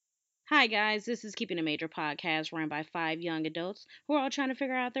Hi, guys. This is Keeping a Major podcast run by five young adults who are all trying to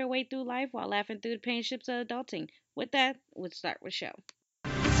figure out their way through life while laughing through the pain ships of adulting. With that, let's start with the show.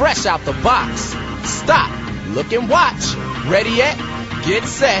 Fresh out the box. Stop, look and watch. Ready yet? Get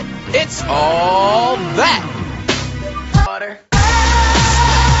set. It's all that. Water.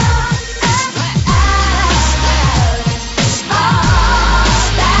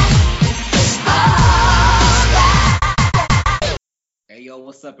 Hey yo,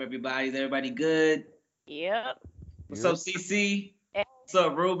 what's up, everybody? Is everybody good? Yep. What's up, CC? Hey. What's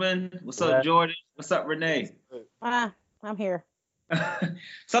up, Ruben? What's up, Jordan? What's up, Renee? I'm here.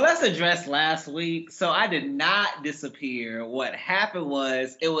 So let's address last week. So I did not disappear. What happened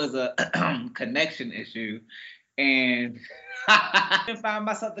was it was a connection issue, and I didn't find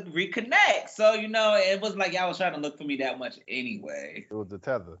myself to reconnect. So it was like y'all was trying to look for me that much anyway. It was the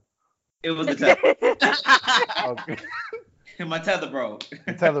tether. It was the tether. Okay. My tether broke.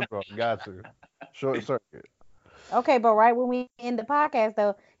 The tether broke. Got to. Short circuit. Okay, but right when we end the podcast,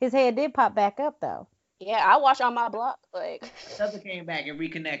 though, his head did pop back up, though. Yeah, I watched on my block. Like, Tether came back and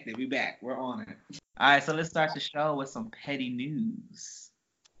reconnected. We back. We're on it. All right, so let's start the show with some petty news.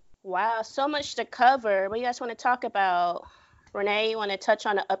 wow, so much to cover. What do you guys want to talk about? Renee, you want to touch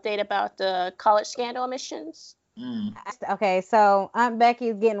on an update about the college scandal emissions? Okay, so Aunt Becky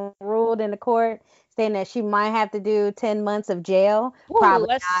is getting ruled in the court, saying that she might have to do 10 months of jail. Ooh,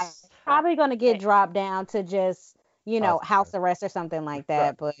 Probably going to get dropped down to just, house arrest or something like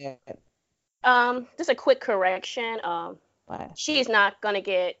that. But just a quick correction. what? She's not gonna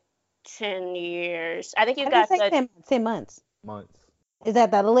get 10 years. I think you I got think the 10 months. Months. Is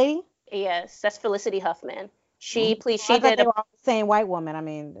that the other lady? yes. That's Felicity Huffman. She I thought did they were all the same white woman. I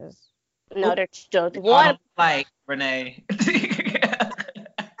mean, no. They're just I one. don't like Renee.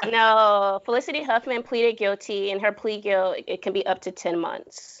 No, Felicity Huffman pleaded guilty, and her plea it can be up to 10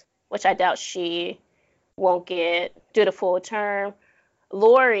 months, which I doubt she won't get due to full term.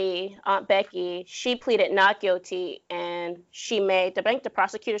 Lori, Aunt Becky, she pleaded not guilty, and I think the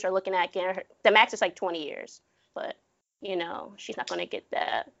prosecutors are looking at getting her, the max is like 20 years, but, she's not going to get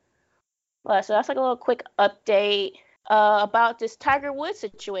that. But, so that's like a little quick update about this Tiger Woods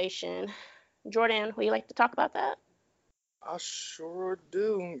situation. Jordan, would you like to talk about that? I sure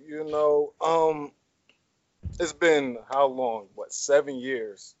do. It's been how long? What, 7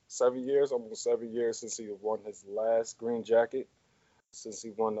 years? 7 years, almost 7 years since he won his last green jacket. Since he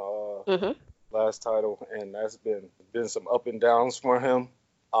won the last title, and that's been some up and downs for him.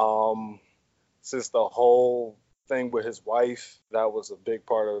 Since the whole thing with his wife, that was a big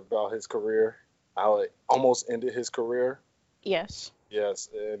part about his career. How it almost ended his career. Yes. Yes,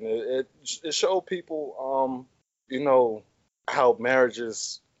 and it showed people, how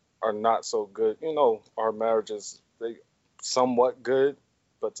marriages are not so good. Our marriages, they somewhat good,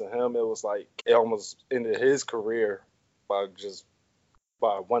 but to him it was like it almost ended his career by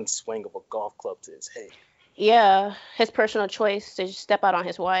one swing of a golf club to his head. Yeah, his personal choice to just step out on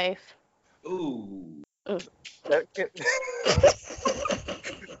his wife. Ooh. That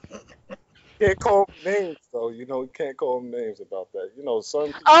can't call him names, though. You can't call him names about that. Some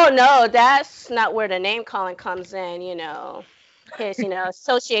people, Oh no, that's not where the name calling comes in. His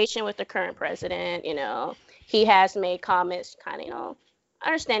association with the current president. He has made comments, kind of. I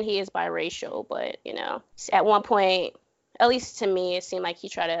understand he is biracial, but at one point, at least to me, it seemed like he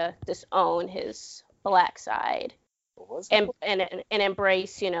tried to disown his black side and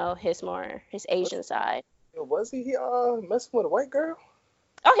embrace, his Asian side. was he messing with a white girl?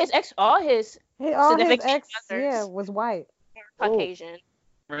 Oh, all his significant ex, others was white. are Caucasian.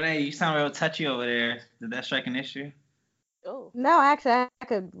 Renee, you sound real touchy over there. Did that strike an issue? Oh. No, actually, I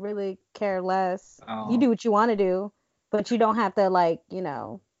could really care less. Oh. You do what you want to do, but you don't have to,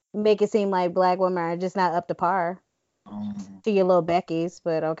 make it seem like black women are just not up to par to your little Beckys.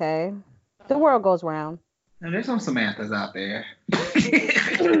 But okay, the world goes round. Now, there's some Samanthas out there.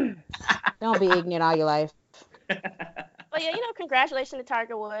 Don't be ignorant all your life. But yeah, congratulations to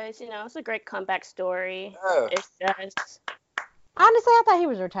Tiger Woods. It's a great comeback story. Yeah. It's just Honestly, I thought he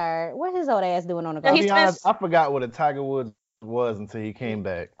was retired. What his old ass doing on the golf? he's To be honest, I forgot what a Tiger Woods was until he came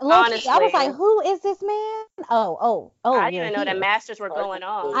back. honestly, I was like, who is this man? Oh, I didn't yeah, even know the he is. Masters were going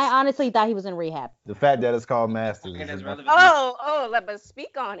on. I honestly thought he was in rehab. The fact that it's called Masters. Okay, is that's enough. relevant. But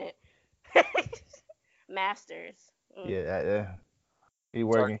speak on it. Masters. Yeah. He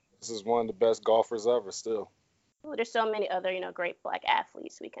working. This is one of the best golfers ever still. Ooh, there's so many other, great black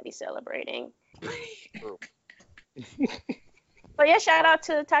athletes we can be celebrating. True. But yeah, shout out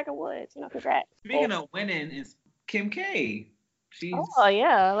to Tiger Woods. Congrats. Speaking of winning, is Kim K. She's Oh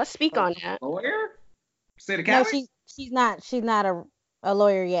yeah, let's speak on that. lawyer. State of No, Cali. she's not a a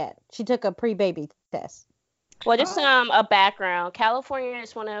lawyer yet. She took a pre-baby test. Well, just a background. California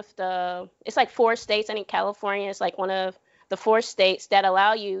is one of it's like 4 states. I think California is like one of the 4 states that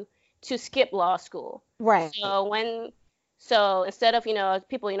allow you to skip law school. Right. So instead of,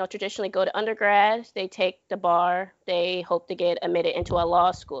 people, traditionally go to undergrad, they take the bar, they hope to get admitted into a law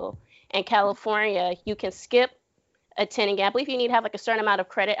school. In California, you can skip attending. I believe you need to have like a certain amount of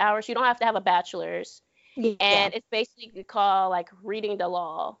credit hours. You don't have to have a bachelor's. Yeah. And it's basically called like reading the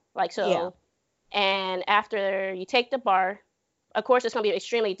law. Like, so. Yeah. And after you take the bar, of course, it's going to be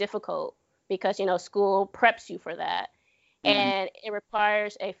extremely difficult because, school preps you for that. Mm-hmm. And it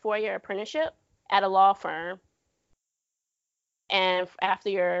requires a 4-year apprenticeship at a law firm. And after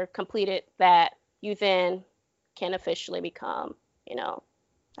you're completed that, you then can officially become,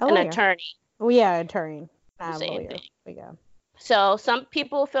 an attorney. Oh, yeah, attorney. Not a lawyer. Yeah. So some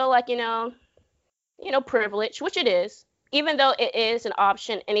people feel like, privilege, which it is. Even though it is an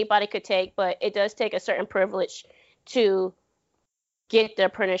option anybody could take, but it does take a certain privilege to get the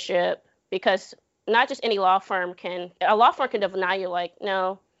apprenticeship, because not just any law firm can deny you, like,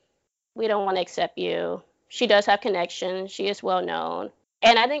 no, we don't want to accept you. She does have connections. She is well known.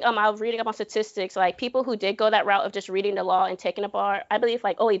 And I think I was reading up on statistics, like people who did go that route of just reading the law and taking a bar, I believe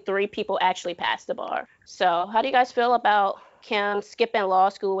like only 3 people actually passed the bar. So how do you guys feel about Kim skipping law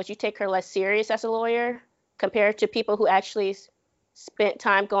school? Would you take her less serious as a lawyer compared to people who actually spent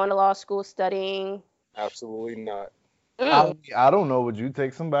time going to law school studying? Absolutely not. I don't know. Would you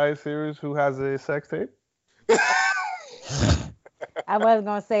take somebody serious who has a sex tape? I wasn't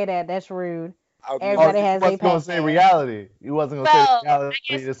going to say that. That's rude. Everybody has a You wasn't going to say reality. You wasn't going to say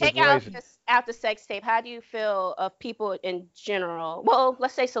reality of the situation. Take out the sex tape. How do you feel of people in general? Well,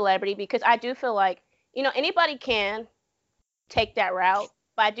 let's say celebrity, because I do feel like, anybody can take that route.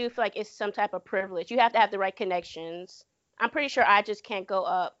 But I do feel like it's some type of privilege. You have to have the right connections. I'm pretty sure I just can't go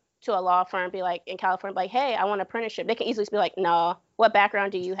up to a law firm and be like, in California, like, hey, I want an apprenticeship. They can easily be like, no, what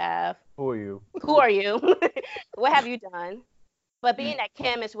background do you have? Who are you? Who are you? What have you done? But being that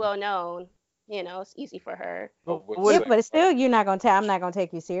Kim is well known, it's easy for her. Yeah, but still, I'm not going to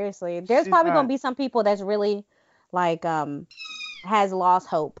take you seriously. There's probably going to be some people that's really, like, has lost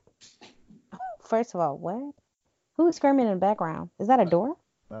hope. First of all, what? Who's screaming in the background? Is that a door?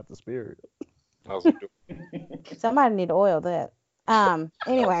 Not the spirit. Somebody need to oil that.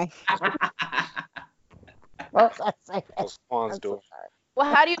 Anyway. What was I saying?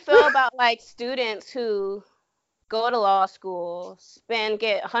 Well, how do you feel about like students who go to law school,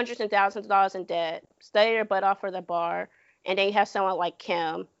 get hundreds and thousands of dollars in debt, study their butt off for the bar, and then you have someone like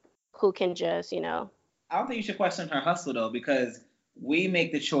Kim who can just, I don't think you should question her hustle though, because we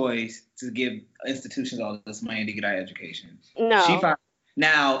make the choice to give institutions all this money to get our education. No.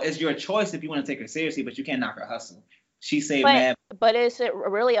 Now, it's your choice if you want to take her seriously, but you can't knock her hustle. She saved mad. But is it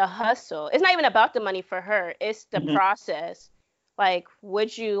really a hustle? It's not even about the money for her. It's the process. Like,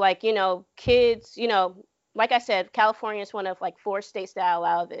 would you, like, kids, like I said, California is one of, like, 4 states that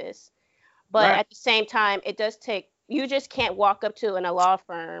allow this. But at the same time, it does you just can't walk up to in a law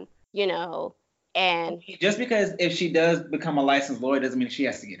firm, and just because if she does become a licensed lawyer doesn't mean she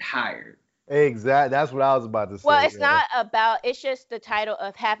has to get hired. Exactly. That's what I was about to say. Well, it's not about, it's just the title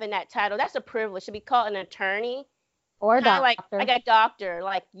of having that title. That's a privilege to be called an attorney. Or a doctor. Like a doctor.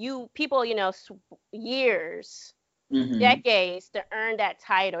 Like people, years, decades to earn that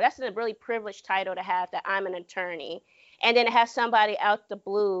title. That's a really privileged title to have, that I'm an attorney. And then to have somebody out the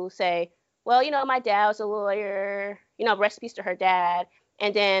blue say, well, my dad was a lawyer, rest in peace to her dad.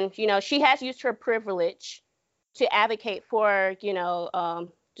 And then, she has used her privilege to advocate for,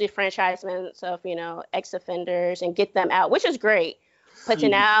 defranchisement of, ex-offenders and get them out, which is great. But to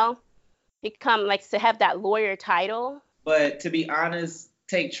now become, like, to have that lawyer title. But to be honest,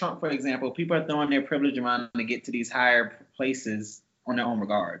 take Trump, for example. People are throwing their privilege around to get to these higher places on their own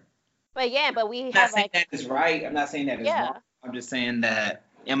regard. But we I'm have, not saying that is right. I'm not saying that is wrong. I'm just saying that,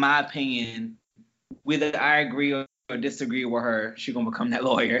 in my opinion, whether I agree or disagree with her, she's going to become that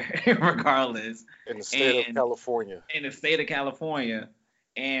lawyer regardless. In the state of California. In the state of California.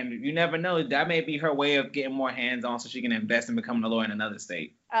 And you never know, that may be her way of getting more hands-on so she can invest in becoming a lawyer in another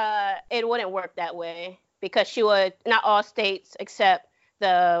state. It wouldn't work that way, because she would, not all states accept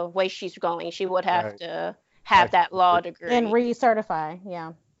the way she's going. She would have to have that law degree. And recertify,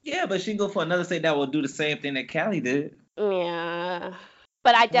 yeah. Yeah, but she can go for another state that will do the same thing that Callie did. Yeah.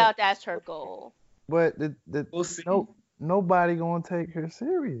 But I doubt that's her goal. But we'll see. Nobody gonna take her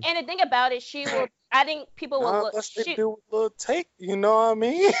serious. And the thing about it, she will. I think people will look. Unless they do a little take, you know what I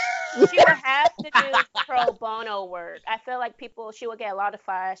mean? She will have to do pro bono work. I feel like she will get a lot of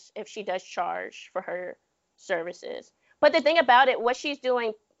flash if she does charge for her services. But the thing about it, what she's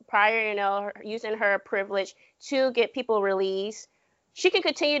doing prior, using her privilege to get people released, she can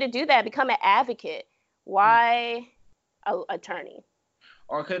continue to do that, become an advocate. Why an attorney?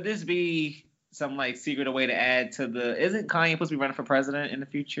 Or could this be some like secret way to add to the? Isn't Kanye supposed to be running for president in the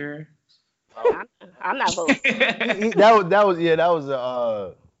future? I'm not voting.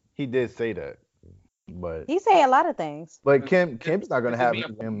 He did say that, but he say a lot of things. But Kim's not gonna have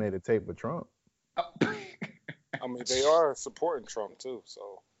him made a tape with Trump. I mean, they are supporting Trump too,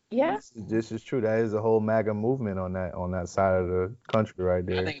 so. Yeah. This is true. That is a whole MAGA movement on that side of the country right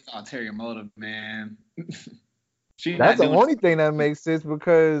there. I think it's ulterior motive, man. That's the only thing that makes sense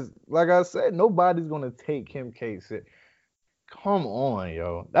because, like I said, nobody's gonna take Kim K. Come on,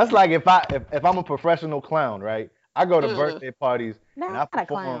 yo. That's like if I'm a professional clown, right? I go to birthday parties and I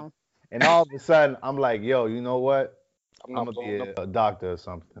perform, and all of a sudden I'm like, yo, you know what? I'm gonna be a doctor or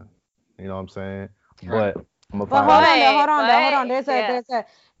something. You know what I'm saying? Right. But I'm gonna hold on. There's a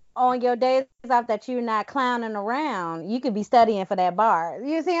on your days off that you're not clowning around, you could be studying for that bar.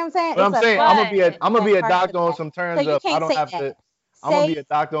 You see what I'm saying? But I'm saying I'm gonna be a doctor on some terms of I don't have to. I'm gonna be a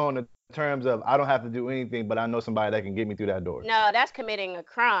doctor on the terms of I don't have to do anything, but I know somebody that can get me through that door. No, that's committing a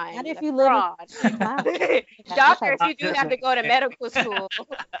crime. Not if you live doctors, you do have to go to medical school.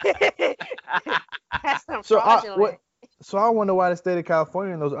 That's fraudulent. So I wonder why the state of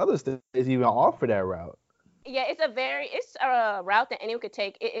California and those other states even offer that route. Yeah, it's a route that anyone could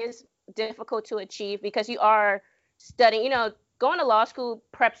take. It is difficult to achieve because you are studying. Going to law school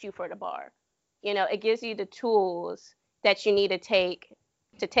preps you for the bar. It gives you the tools that you need to take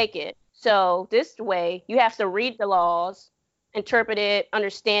it. So this way, you have to read the laws, interpret it,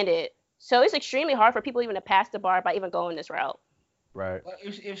 understand it. So it's extremely hard for people even to pass the bar by even going this route. Right. Well,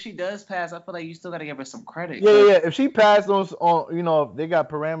 if she does pass, I feel like you still gotta give her some credit. Yeah. If she passed on, if they got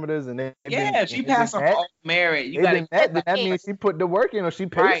parameters and they. If she passed on all merit, you gotta. That means she put the work in, or she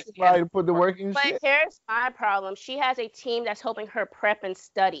paid somebody to put the work in. But here's my problem: she has a team that's helping her prep and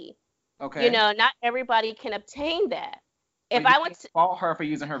study. Okay. Not everybody can obtain that. If I went to fault her for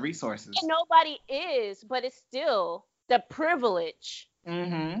using her resources, nobody is, but it's still the privilege.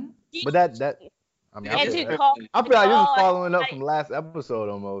 Mm-hmm. But that. I mean, I feel like this is following up from last episode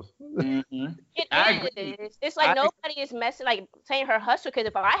almost. Mm-hmm. It is. It's like nobody is messing, like saying her hustle. Because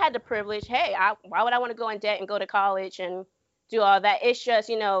if I had the privilege, hey, why would I want to go in debt and go to college and do all that? It's just,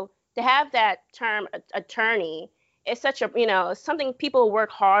 to have that term attorney, it's such a, something people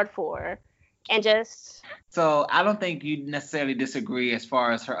work hard for. And just. So I don't think you necessarily disagree as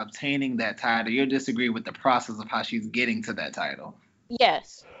far as her obtaining that title. You disagree with the process of how she's getting to that title.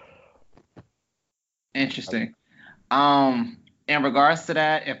 Yes. Interesting. In regards to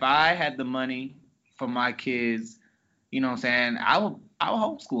that, if I had the money for my kids, I would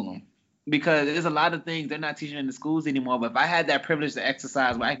homeschool them because there's a lot of things they're not teaching in the schools anymore. But if I had that privilege to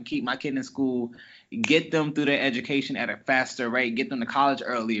exercise where I can keep my kid in school, get them through their education at a faster rate, get them to college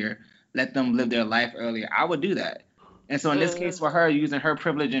earlier, let them live their life earlier, I would do that. And so in this case, for her, using her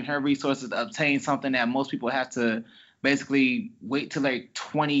privilege and her resources to obtain something that most people have to basically wait till like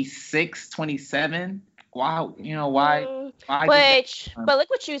 26, 27. Wow, why? But look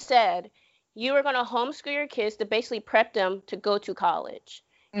what you said. You were going to homeschool your kids to basically prep them to go to college.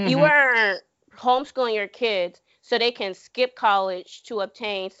 Mm-hmm. You weren't homeschooling your kids so they can skip college to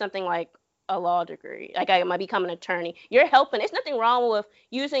obtain something like a law degree. Like I might become an attorney. You're helping. There's nothing wrong with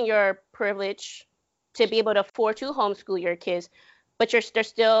using your privilege to be able to afford to homeschool your kids, but they're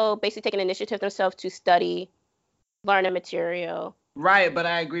still basically taking initiative themselves to study, learn the material. Right, but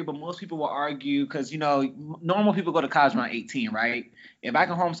I agree. But most people will argue because, normal people go to college around 18, right? If I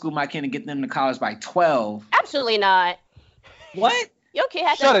can homeschool my kid and get them to college by 12. Absolutely not. What? Your kid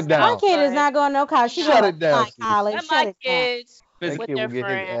has Shut it down. My kid is not going to no college. She's Shut it down. College. And my kids with their will get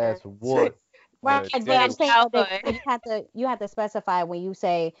friends. his ass whooped. Right, but I'm saying you have to specify when you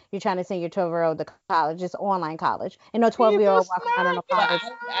say you're trying to send your 12-year-old to college, just online college, and no 12-year-old walking around in college.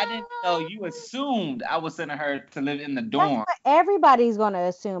 I didn't know. You assumed I was sending her to live in the dorm. That's what everybody's gonna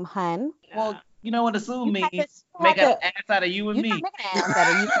assume, hun. Well, you know what assume means? Make an ass out of you and me. Make an ass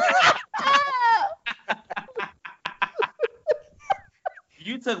out of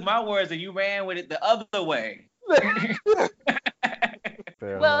you. You took my words and you ran with it the other way.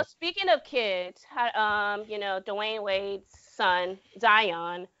 Well, speaking of kids, Dwayne Wade's son,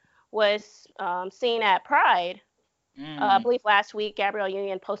 Zion, was seen at Pride. I believe last week, Gabrielle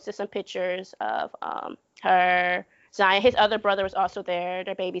Union posted some pictures of her, Zion. His other brother was also there,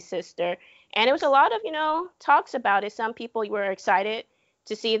 their baby sister. And it was a lot of, talks about it. Some people were excited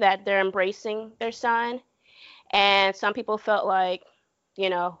to see that they're embracing their son. And some people felt like,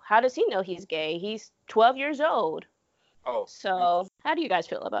 how does he know he's gay? He's 12 years old. Oh. So, how do you guys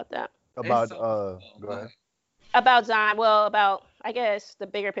feel about that? About so, go ahead. About Zion, well, about, I guess the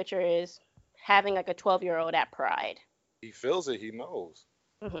bigger picture is having like a 12-year-old at Pride. He feels it. He knows.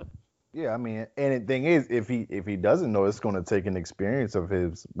 Hmm. Yeah, I mean, and the thing is, if he doesn't know, it's going to take an experience of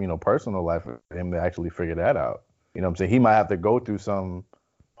his, personal life for him to actually figure that out. You know what I'm saying? He might have to go through some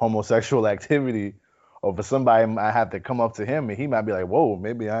homosexual activity, or for somebody might have to come up to him, and he might be like, "Whoa,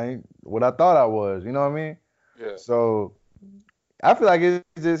 maybe I ain't what I thought I was." You know what I mean? Yeah. So I feel like it's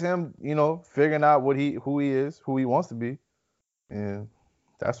just him, figuring out who he is, who he wants to be, and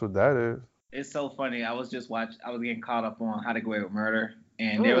that's what that is. It's so funny. I was getting caught up on How to Get Away with Murder,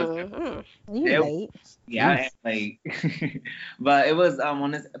 and You late? Yeah, I am late. But it was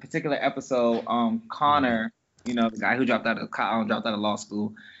on this particular episode, Connor, the guy who dropped out of law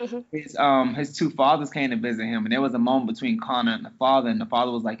school. His two fathers came to visit him, and there was a moment between Connor and the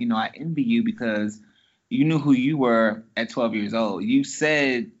father was like, I envy you because you knew who you were at 12 years old. You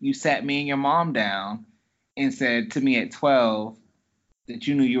sat me and your mom down and said to me at 12 that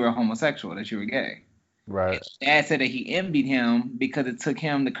you knew you were homosexual, that you were gay. Right. And Dad said that he envied him because it took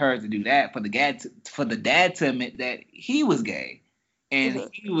him the courage to do that, for the dad to admit that he was gay, and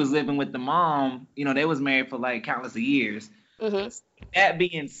he was living with the mom. They was married for like countless of years. That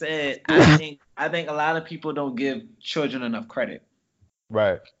being said, I think a lot of people don't give children enough credit.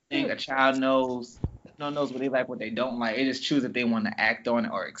 Right. I think a child knows what they like, what they don't like. They just choose if they want to act on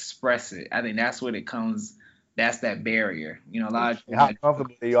it or express it. I think that's what it comes. That's that barrier. A lot of how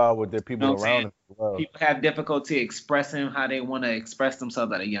comfortable they are with their people around them as well. People have difficulty expressing how they want to express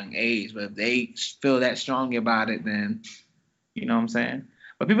themselves at a young age, but if they feel that strongly about it, then you know what I'm saying.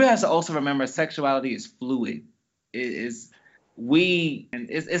 But people have to also remember sexuality is fluid. It's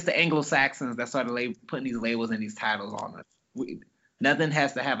the Anglo-Saxons that started putting these labels and these titles on us. Nothing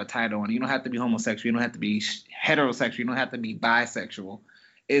has to have a title on it. You don't have to be homosexual. You don't have to be heterosexual. You don't have to be bisexual.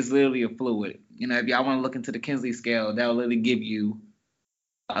 It's literally a fluid. If y'all want to look into the Kinsey scale, that'll literally give you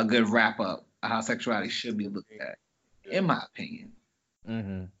a good wrap up of how sexuality should be looked at, in my opinion.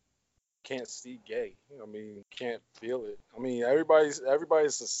 Mm-hmm. Can't see gay. Can't feel it. Everybody's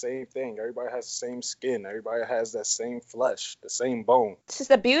the same thing. Everybody has the same skin. Everybody has that same flesh, the same bone. Just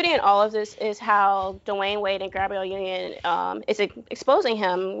the beauty in all of this is how Dwayne Wade and Gabrielle Union is exposing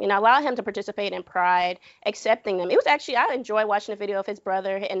him, allow him to participate in Pride, accepting them. It was actually, I enjoy watching the video of his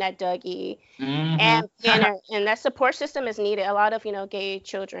brother hitting that Dougie. And that support system is needed. A lot of, gay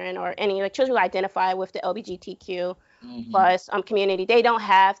children or any children who identify with the LGBTQ plus community, they don't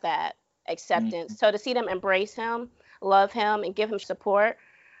have that acceptance. So to see them embrace him, love him, and give him support,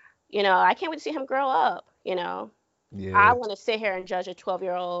 I can't wait to see him grow up. Yeah. I want to sit here and judge a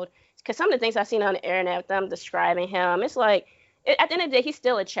 12-year-old because some of the things I've seen on the internet, them describing him, it's like at the end of the day, he's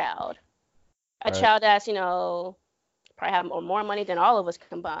still a child, child that's probably have more money than all of us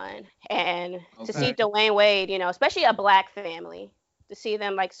combined. And to see Dwayne Wade, especially a black family, to see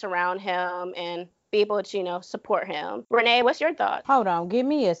them surround him and be able to, support him. Renee, what's your thought? Hold on. Give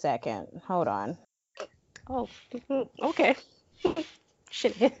me a second. Hold on. Oh, okay.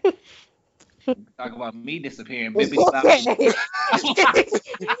 Shit. Talk about me disappearing. Okay.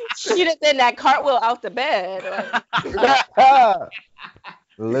 She just did that cartwheel out the bed. The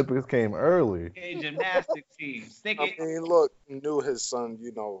Olympics came early. Hey, gymnastics team. Look, knew his son,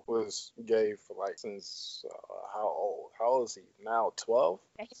 was gay for since how old? How old is he now? 12?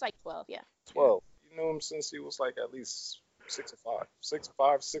 Yeah, he's 12, yeah. 12. You knew him since he was at least 6 or 6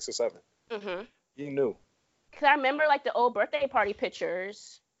 or 7. Mm-hmm. He knew. Cause I remember the old birthday party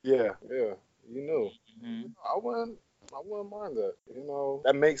pictures. Yeah, you knew. Mm-hmm. I wouldn't mind that.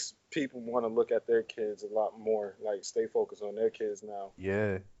 That makes people want to look at their kids a lot more, stay focused on their kids now.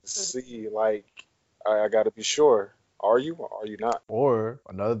 Yeah. See, I got to be sure. Are you or are you not? Or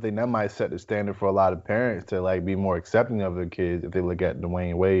another thing that might set the standard for a lot of parents to be more accepting of their kids if they look at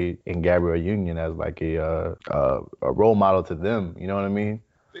Dwayne Wade and Gabrielle Union as a role model to them. You know what I mean?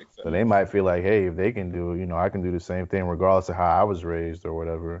 So they might feel like, hey, if they can do it, I can do the same thing regardless of how I was raised or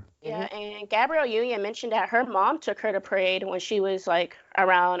whatever. Yeah, and Gabrielle Union mentioned that her mom took her to parade when she was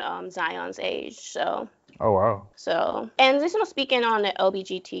around Zion's age. So. Oh wow. So, and just speaking on the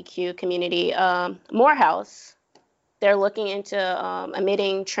LGBTQ community, Morehouse, they're looking into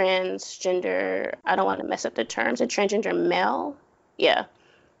admitting transgender. I don't want to mess up the terms. A transgender male,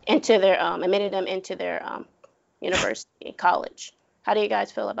 into their admitted them into their university, college. How do you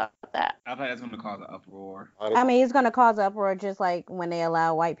guys feel about that? I think that's going to cause an uproar. It's going to cause uproar just like when they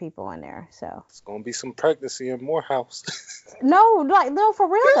allow white people in there. So it's going to be some pregnancy in Morehouse. No, for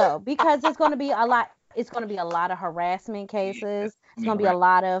real though, because it's going to be a lot. It's going to be a lot of harassment cases. It's Yeah, going to be a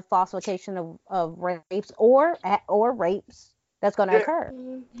lot of falsification of rapes or rapes that's going to Yeah, occur.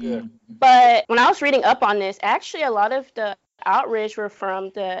 yeah. But when I was reading up on this, actually a lot of the outrage were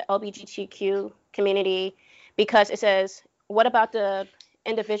from the LGBTQ community because it says, what about the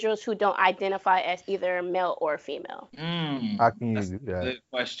individuals who don't identify as either male or female? How can you That's do a that? good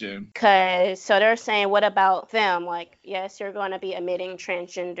question. So they're saying, what about them? Like, yes, you're going to be admitting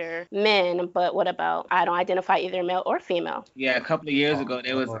transgender men, but what about I don't identify either male or female? Yeah, a couple of years ago,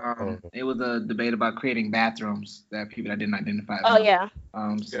 there was Oh. it was a debate about creating bathrooms that people that didn't identify as Oh male. yeah.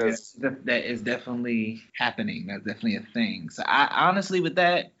 So Yes. that is definitely happening. That's definitely a thing. So I honestly, with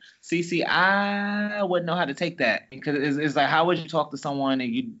that, CC, I wouldn't know how to take that because it's like, how would you talk to someone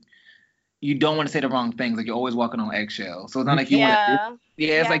and you don't want to say the wrong things, like you're always walking on eggshells. So it's not like you want to.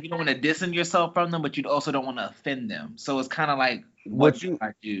 Yeah, it's like you don't want to distance yourself from them, but you also don't want to offend them. So it's kind of like, what do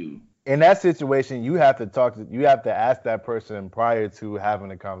I do? In that situation, you have to ask that person prior to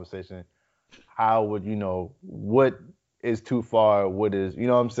having a conversation. How would you know what is too far? What is, you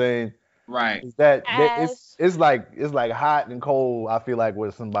know what I'm saying? Right. Is that it's like hot and cold. I feel like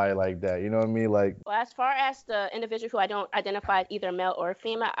with somebody like that, you know what I mean? Like, Well, as far as the individual who I don't identify as either male or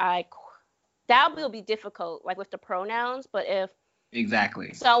female, that will be difficult, like with the pronouns. But if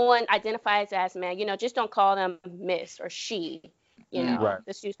Exactly. someone identifies as man, just don't call them Miss or she. Right.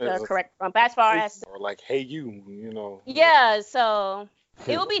 Just use the correct. But as far as Or like, hey, you. so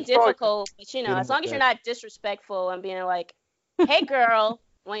it will be difficult. But as long as you're not disrespectful and being like, "Hey, girl,"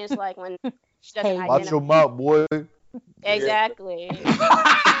 when it's like when she doesn't identify. watch your mouth, boy. Exactly.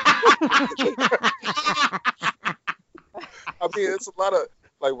 I mean, it's a lot of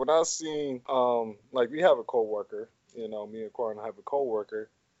like when I seen like we have a coworker, me and Corin have a coworker,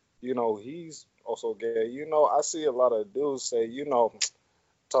 he's also gay. I see a lot of dudes say,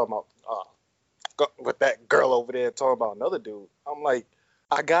 talking about with that girl over there talking about another dude. I'm like,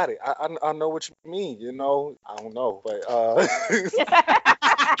 I got it. I know what you mean. I don't know, but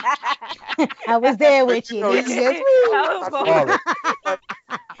I was there with you.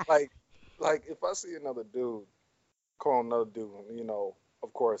 like if I see another dude call another dude,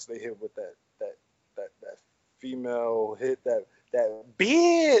 of course they hit with that female hit, that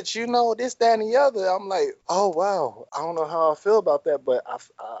bitch, this, that, and the other. I'm like, oh wow, I don't know how I feel about that, but I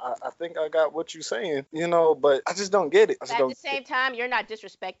think I got what you're saying, but I just don't get it. At the same time, you're not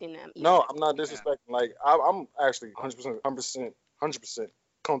disrespecting them either. No, I'm not disrespecting. Like I'm actually 100%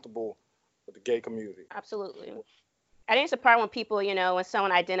 comfortable with the gay community. Absolutely. I think it's the part when people, when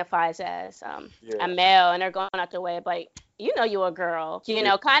someone identifies as a male and they're going out their way, but you're a girl.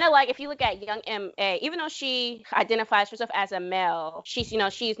 Kind of like if you look at young M.A., even though she identifies herself as a male, she's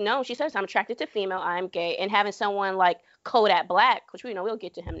known. She says, I'm attracted to female, I'm gay. And having someone like Kodak Black, which we'll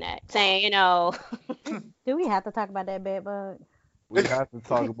get to him next, saying, Do we have to talk about that bad bug? We have to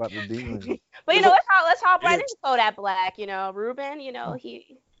talk about the demons. But let's hop right into Kodak Black. Ruben,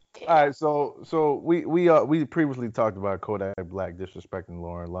 he. All right, so we previously talked about Kodak Black disrespecting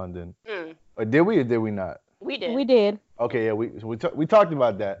Lauren London. Did we or did we not? We did. We did. Okay, yeah, we talked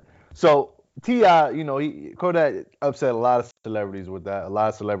about that. So T.I., Kodak upset a lot of celebrities with that. A lot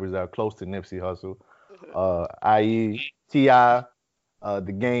of celebrities that are close to Nipsey Hussle, i.e. T.I.,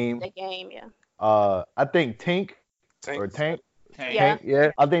 The Game. The Game, yeah. I think Tank.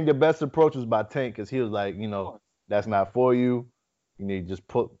 Yeah. I think the best approach was by Tank because he was like, that's not for you. You need to just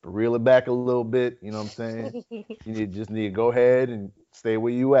reel it back a little bit. You know what I'm saying? You need to go ahead and stay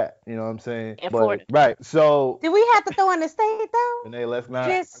where you at. You know what I'm saying? Right. So. Did we have to throw in the state though? Renee, let's not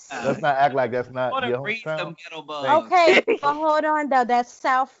act like that's not your hometown. Okay, but hold on though. That's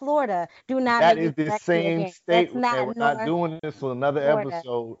South Florida. Do not. That is the same state. We're not doing this for another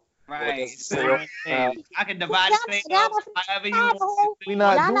episode. Right. I can divide the state up however you want. We're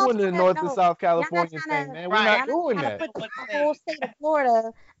not doing the North and South California thing, man. We're not doing that. Put the whole state of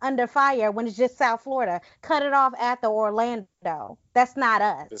Florida under fire when it's just South Florida. Cut it off at the Orlando. That's not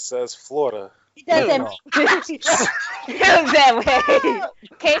us. It says Florida. It doesn't. that way.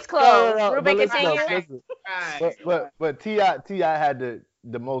 Case closed. Ruben, continue. But T.I. had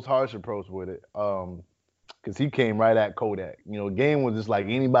the most harsh approach with it. Because he came right at Kodak. Game was just like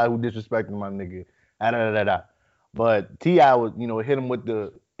anybody who disrespected my nigga. But T.I. was, hit him with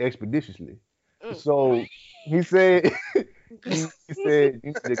the expeditiously. So he said, you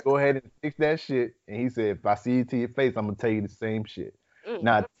need to go ahead and fix that shit. And he said, if I see you to your face, I'm gonna tell you the same shit.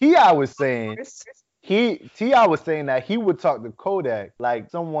 Now T.I. was saying that he would talk to Kodak like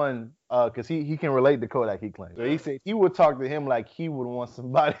someone, because he can relate to Kodak, he claims. So he said he would talk to him like he would want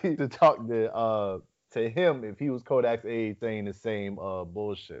somebody to talk to him if he was Kodak's age saying the same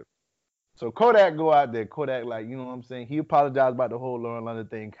bullshit. So Kodak go out there. Kodak, like, you know what I'm saying? He apologized about the whole Lauren London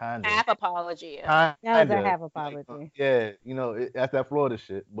thing, kind of. Half apology. Yeah. That was a Kinda. half apology. Yeah, you know, that's that Florida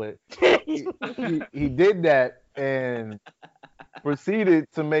shit. But he did that and proceeded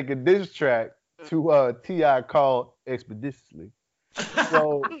to make a diss track to T.I. called Expeditiously.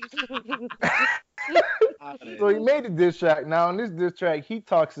 So, so he made the diss track. Now on this diss track, he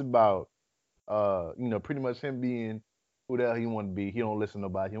talks about you know, pretty much him being who the hell he want to be. He don't listen to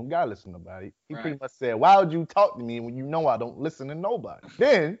nobody. He don't gotta listen to nobody. He pretty much said, "Why would you talk to me when you know I don't listen to nobody?"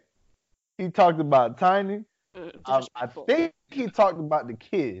 Then he talked about Tiny. I think he talked about the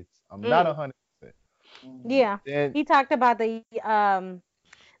kids. I'm not 100%. Yeah. Then He talked about the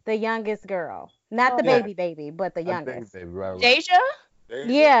youngest girl, not the baby, but the youngest. Right. Deja?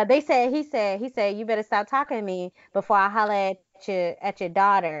 Yeah, he said you better stop talking to me before I holler at your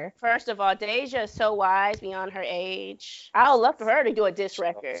daughter. First of all, Deja is so wise beyond her age. I would love for her to do a diss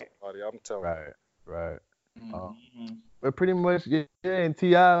record. I'm telling you. Right. But pretty much, yeah, and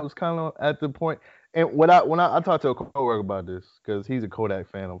T.I. was kind of at the point. And when I talked to a coworker about this, because he's a Kodak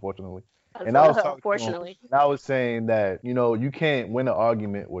fan, unfortunately. And I was unfortunately. And I was saying that, you know, you can't win an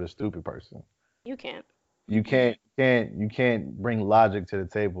argument with a stupid person. You can't. You can't bring logic to the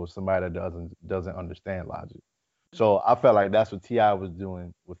table with somebody that doesn't understand logic. So I felt like that's what T.I. was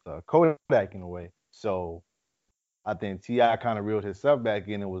doing with Kodak in a way. So I think T.I. kind of reeled himself back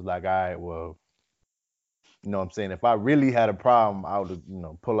in and was like, all right, well, you know what I'm saying? If I really had a problem, I would, you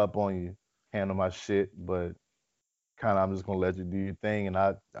know, pull up on you, handle my shit, but kind of I'm just gonna let you do your thing, and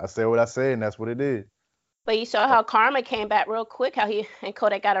I say what I say, and that's what it is. But you saw how Karma came back real quick, how he and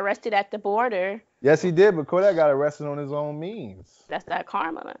Kodak got arrested at the border. Yes, he did, but Kodak got arrested on his own means. That's that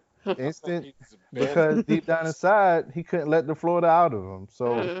karma, man. Instant, because deep down inside, he couldn't let the Florida out of him,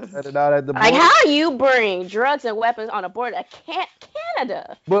 so let it out at the border. Like, how you bring drugs and weapons on a border at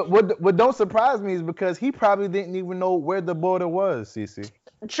Canada? But what don't surprise me is because he probably didn't even know where the border was, Cece.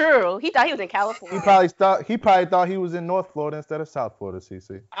 True. He thought he was in California. He probably thought he was in North Florida instead of South Florida,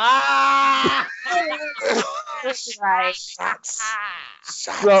 Cece. Ah! Right.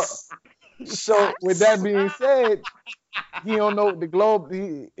 So with that being said, he don't know the globe.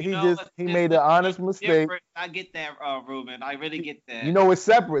 He made an honest mistake. I get that, Ruben. I really get that. You know, it's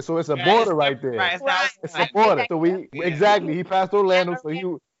separate, so it's a border right there. Right, it's a border. So exactly. He passed Orlando,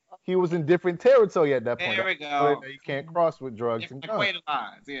 so he was in different territory at that point. There we go. You can't cross with drugs and guns. Equator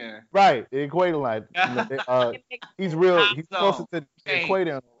lines, yeah. Right, the equator line. He's closer to the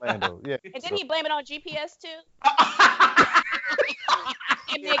equator in Orlando. Yeah. And didn't he blame it on GPS too?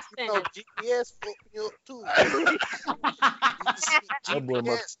 It makes sense. GPS fucked me up too.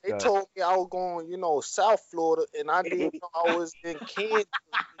 GPS, they told me I was going, you know, South Florida, and I didn't know I was in Kansas.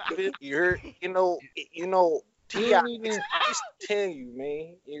 You heard, you know, T.I. He's telling you,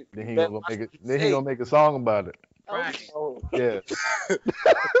 man. Then he gonna make a song about it. Right. Oh, yeah.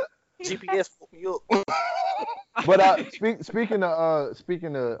 GPS fucked me up. But speaking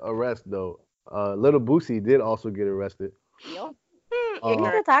of arrest though, Little Boosie did also get arrested. You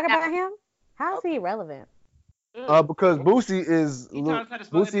still talk about him? How is he relevant? Because Boosie is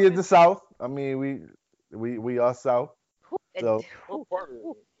the South. I mean, we are South. So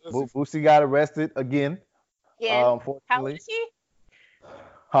Boosie got arrested again. Yeah. Unfortunately. How old is he?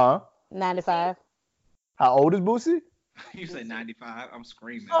 Huh? 95. How old is Boosie? You say 95. I'm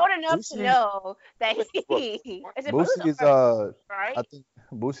screaming. Old enough to know that Boosie is right? I think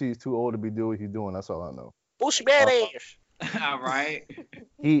Boosie is too old to be doing what he's doing. That's all I know. Boosie badass. All right.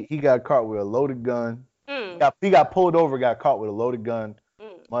 He got caught with a loaded gun. He got pulled over, got caught with a loaded gun,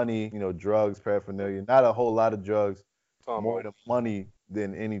 money, you know, drugs, paraphernalia. Not a whole lot of drugs, more the money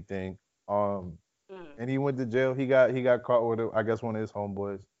than anything. And he went to jail. He got caught with, I guess, one of his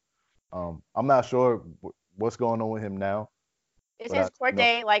homeboys. I'm not sure what's going on with him now. Is his court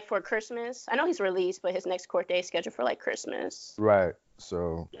day like for Christmas? I know he's released, but his next court day is scheduled for like Christmas. Right.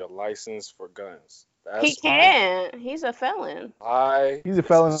 So your license for guns. He can't. He's a felon. He's a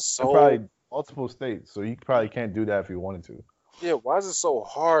felon in probably multiple states, so he probably can't do that if he wanted to. Yeah, why is it so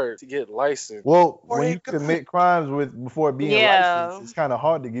hard to get licensed? Well, when you commit crimes before being licensed, it's kind of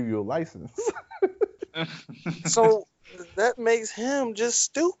hard to give you a license. So that makes him just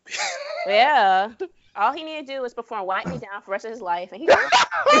stupid. Yeah. All he need to do is perform Wipe Me Down for the rest of his life, and he's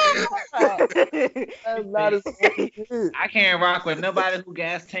I can't rock with nobody who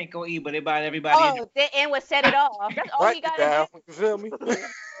gas tank or eat, but everybody. The end would set it off. That's all he got to do. You feel me?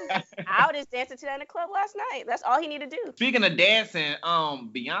 I was just dancing to that in the club last night. That's all he need to do. Speaking of dancing,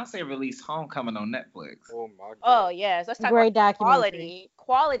 Beyonce released Homecoming on Netflix. Oh my God. Oh yes, let's talk Great about documentary.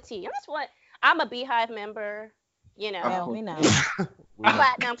 Quality. That's what I'm a Beehive member. You Of Well, know, course. we know. We know.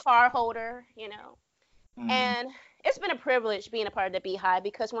 platinum card holder. You know, Mm. and it's been a privilege being a part of the Beehive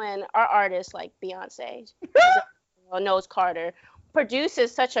because when our artists like Beyonce, Knows Carter,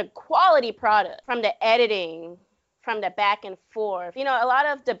 produces such a quality product from the editing, from the back and forth. You know, a lot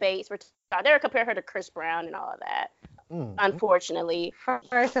of debates were they were comparing her to Chris Brown and all of that. Mm. Unfortunately,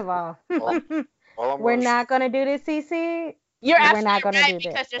 First of all, All, all I'm we're gonna not gonna do this, CC. you're We're not absolutely gonna right do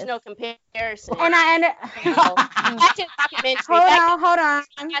because there's no this. comparison. And I and You know, back to the documentary. hold Back on, hold on, to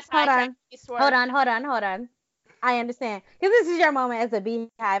that hold sidetrack. on, hold on, hold on, hold on. I understand because this is your moment as a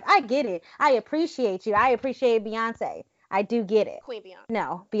Beehive. I get it. I appreciate you. I appreciate Beyonce. I do get it. Queen Beyonce.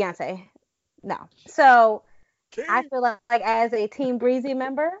 No, Beyonce. No. So I King. feel like as a Team Breezy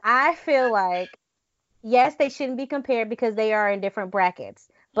member, I feel like yes, they shouldn't be compared because they are in different brackets.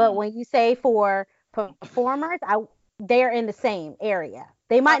 But Mm. when you say for performers, they're in the same area.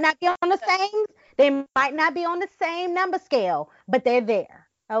 They might not be on the same. They might not be on the same number scale, but they're there.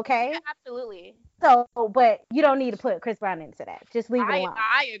 Okay. Yeah, absolutely. So, but you don't need to put Chris Brown into that. Just leave it alone.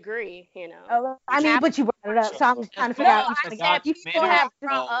 I agree. You know. I mean, but you brought it up, so I'm just trying to figure out. No, I I'm said you people have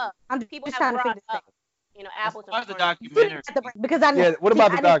brought just- up. I'm People just have trying to brought figure this up. out. You know, As apples far as and the oranges. documentary. Because I know. Yeah, what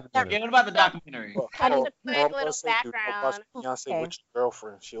about the I know- documentary? Yeah, what about the documentary? Well, I just all, a quick all I'm little gonna say, dude, don't watch background. Beyonce Okay. with your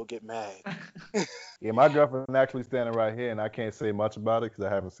girlfriend. She'll get mad. Yeah, my girlfriend actually standing right here, and I can't say much about it because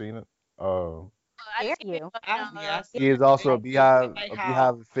I haven't seen it. I Dare just see you. I He is also like a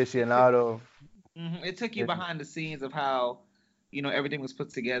how beehive aficionado. it took you behind the scenes of how everything was put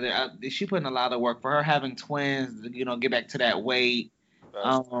together. She put in a lot of work for her having twins. Get back to that weight.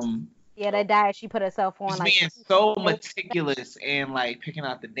 That's Yeah, that diet she put herself on, Just like being so meticulous and like picking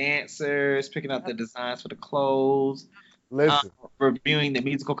out the dancers, picking out the designs for the clothes, Listen, reviewing the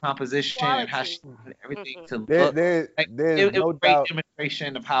musical composition and how Quality. she wanted everything to there, look. there, Like, there's it was no a great doubt.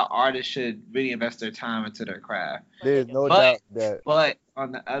 demonstration of how artists should really invest their time into their craft. There's no But doubt that but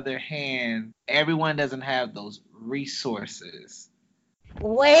on the other hand, everyone doesn't have those resources.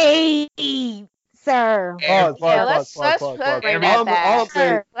 wait, sir. Pause, Yeah, pause, let's pause, pause, pause. bring All that I'm back.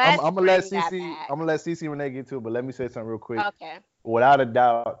 saying, I'm Let's gonna let bring that CC, back. I'm gonna let CC Renee get to it, but let me say something real quick. Okay. Without a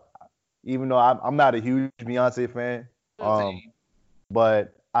doubt, even though I'm not a huge Beyonce fan, Same.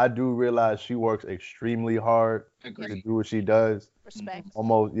 but I do realize she works extremely hard to Agreed. do what she does. Respect.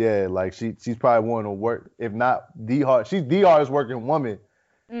 Almost, yeah, like she's probably one of the work, if not the hard, she's the hardest working woman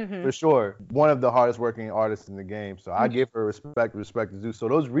Mm-hmm. for sure. One of the hardest working artists in the game. So I give her respect is due. So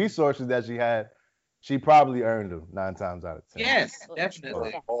those resources that she had, she probably earned them 9 times out of 10. Yes,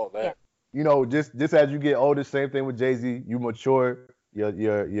 definitely. all that. Just as you get older, same thing with Jay-Z, you mature,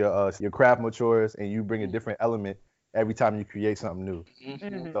 your craft matures, and you bring a different element every time you create something new.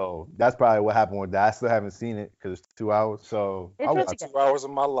 Mhm. So that's probably what happened with that. I still haven't seen it because it's 2 hours. So It's I really watch good. 2 hours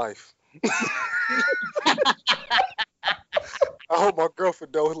of my life. I hope my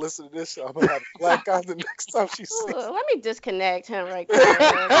girlfriend don't listen to this. I'm gonna have a black eye the next time she sees Ooh, it. let me disconnect him right quick. But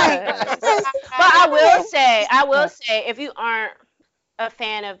I will say, if you aren't a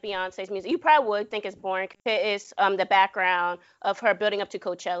fan of Beyonce's music, you probably would think it's boring. It's the background of her building up to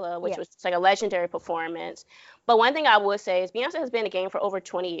Coachella, which was just like a legendary performance. But one thing I would say is Beyonce has been in the game for over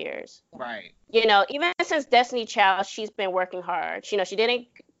 20 years. Right. Even since Destiny Child, she's been working hard. She didn't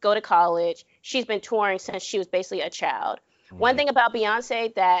go to college. She's been touring since she was basically a child. One thing about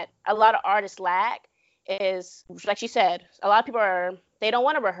Beyonce that a lot of artists lack is, like she said, a lot of people they don't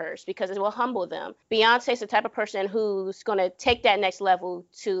want to rehearse because it will humble them. Beyonce's the type of person who's going to take that next level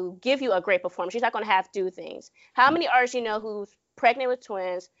to give you a great performance. She's not going to have to do things. How many artists who's pregnant with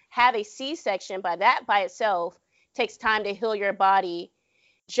twins, have a C-section, but that by itself takes time to heal your body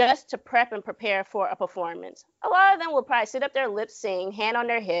just to prep and prepare for a performance? A lot of them will probably sit up there, lip sync, hand on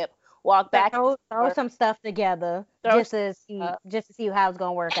their hip, walk back. Throw some stuff together just to see how it's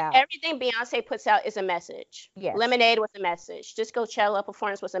gonna work out. Everything Beyonce puts out is a message. Yes. Lemonade was a message. This Coachella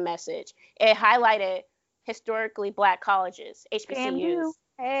performance was a message. It highlighted historically Black colleges, HBCUs.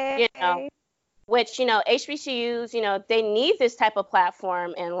 Hey. Which HBCUs, they need this type of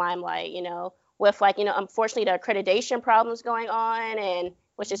platform and limelight. With unfortunately the accreditation problems going on, and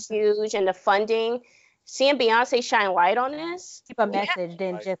which is huge, and the funding. Seeing Beyonce shine light on this, keep a message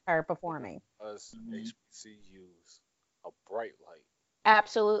than just her performing. Us HBCUs, a bright light.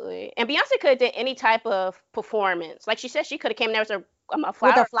 Absolutely. And Beyonce could have did any type of performance. Like she said, she could have came there with a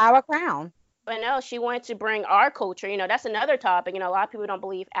flower. With a flower crown. But no, she wanted to bring our culture. That's another topic. A lot of people don't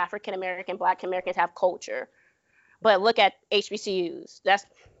believe African American, Black Americans have culture. But look at HBCUs. That's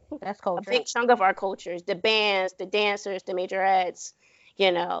culture. A big chunk of our cultures. The bands, the dancers, the majorettes,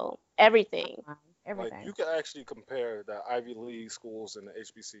 everything. Everything. Like, you can actually compare the Ivy League schools and the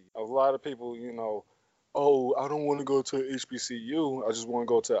HBCU. A lot of people, oh, I don't want to go to HBCU. I just want to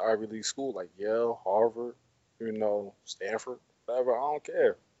go to Ivy League school like Yale, Harvard, Stanford, whatever. I don't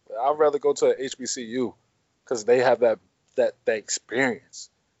care. I'd rather go to a HBCU because they have that experience,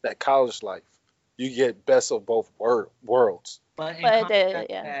 that college life. You get best of both worlds. But in But contrast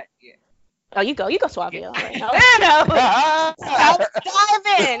to yeah. that, yeah. Oh, you go, Suavio. Right now.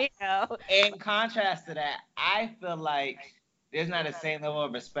 Dive in, In contrast to that, I feel like there's not the same level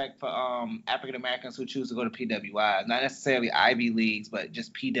of respect for African Americans who choose to go to PWIs, not necessarily Ivy Leagues, but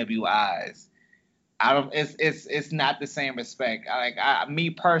just PWIs. I don't. It's not the same respect.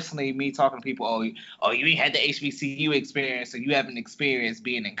 Me personally, me talking to people. Oh, you ain't had the HBCU experience, so you haven't experienced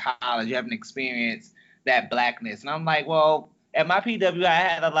being in college. You haven't experienced that blackness. And I'm like, well, at my PWI, I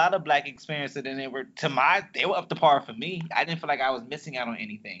had a lot of black experiences, and they were up to par for me. I didn't feel like I was missing out on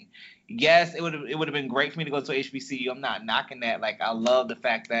anything. Yes, it would have been great for me to go to HBCU. I'm not knocking that. Like, I love the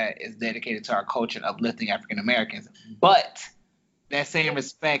fact that it's dedicated to our culture and uplifting African Americans. But that same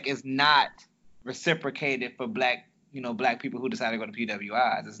respect is not reciprocated for black people who decide to go to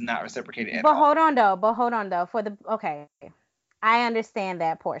PWIs. It's not reciprocated at all. Hold on though. I understand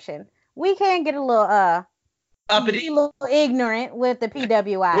that portion. We can get a little uppity, a little ignorant with the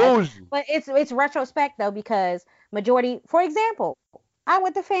PWIs, but it's retrospect though, because majority, for example, I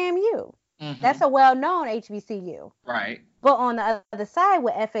went to FAMU. Mm-hmm. That's a well-known HBCU. Right. But on the other side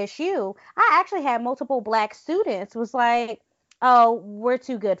with FSU, I actually had multiple black students was like, oh, we're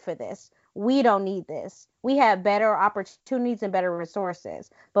too good for this. We don't need this. We have better opportunities and better resources.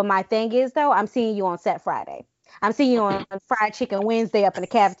 But my thing is, though, I'm seeing you on set Friday. I'm seeing you on Fried Chicken Wednesday up in the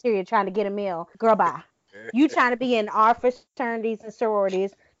cafeteria trying to get a meal. Girl, bye. You trying to be in our fraternities and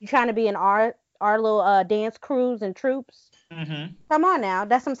sororities. You trying to be in our little dance crews and troops. Mm-hmm. Come on now.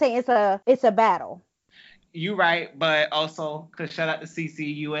 That's what I'm saying. It's a battle. You right, but also, cause shout out to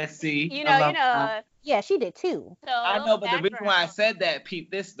CC USC. Yeah, she did too. So, I know, but the reason why I said that,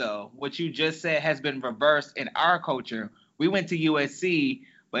 peep this though, what you just said has been reversed in our culture. We went to USC,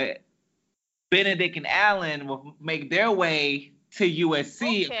 but Benedict and Allen will make their way to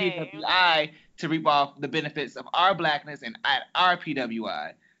USC and PWI to reap off the benefits of our blackness and at our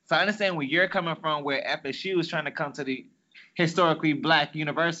PWI. So I understand where you're coming from, where FSU is trying to come to the historically black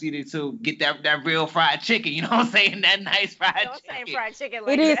university to get that real fried chicken, you know what I'm saying? That nice fried chicken. Don't say fried chicken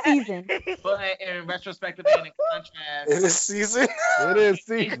like that. It is season. But in retrospective and in contrast, it is season. It is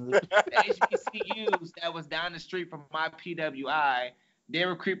season. The HBCUs that was down the street from my PWI, they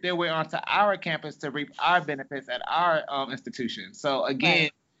would creep their way onto our campus to reap our benefits at our institution. So again,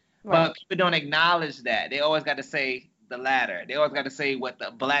 but people don't acknowledge that. They always got to say the latter. They always got to say what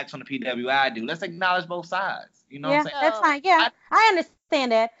the blacks on the PWI do. Let's acknowledge both sides. You know what I'm saying? That's fine. Yeah, I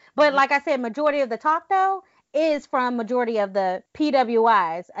understand that. But like I said, majority of the talk, though, is from majority of the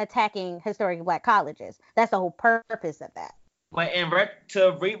PWIs attacking historic black colleges. That's the whole purpose of that. But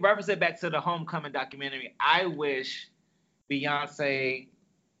to represent back to the Homecoming documentary, I wish Beyonce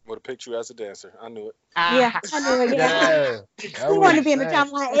would have picked you as a dancer. I knew it. Yeah, I knew it. Yeah. You wanted to be in the top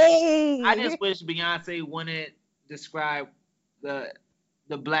like, hey. I just wish Beyonce wouldn't describe the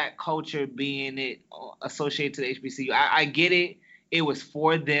black culture being associated to the HBCU. I get it. It was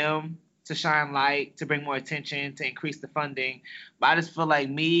for them to shine light, to bring more attention, to increase the funding. But I just feel like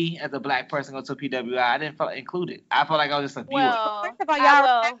me, as a black person going to a PWI, I didn't feel included. I felt like I was just a viewer. Well, first of all, y'all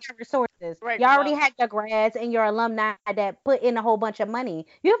already have your resources. Right, y'all already had your grads and your alumni that put in a whole bunch of money.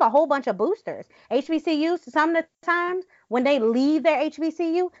 You have a whole bunch of boosters. HBCUs, some of the times, when they leave their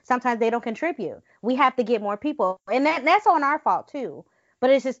HBCU, sometimes they don't contribute. We have to get more people. And that's on our fault, too. But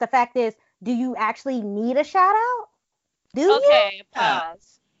it's just the fact is, do you actually need a shout out? Do you? Okay,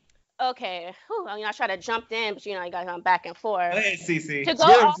 pause. Okay, I try to jump in, but you guys on back and forth. Go ahead, Cece. To go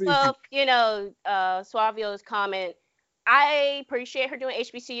off of, Suavio's comment, I appreciate her doing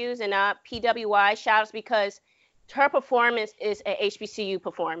HBCUs and not PWI shout outs because her performance is an HBCU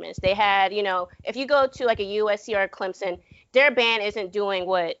performance. They had, if you go to like a USC or a Clemson, their band isn't doing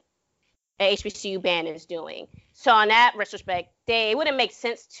what an HBCU band is doing. So on that retrospect, it wouldn't make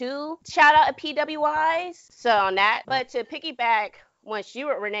sense to shout out a PWIs. So on that, but to piggyback what you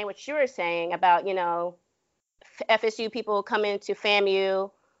were saying about, FSU people coming to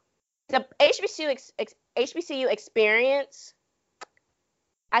FAMU, the HBCU experience,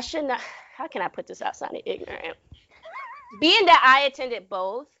 I should not, how can I put this out sounding ignorant? Being that I attended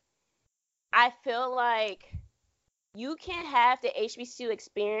both, I feel like you can have the HBCU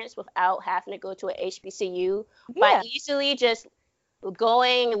experience without having to go to an HBCU by easily just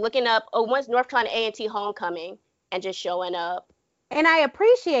looking up, when's North Carolina A&T homecoming, and just showing up. And I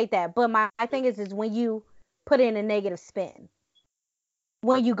appreciate that, but my thing is when you put in a negative spin.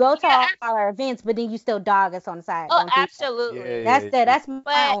 when you go to all our events, but then you still dog us on the side. Oh, Don't do that. absolutely. That's my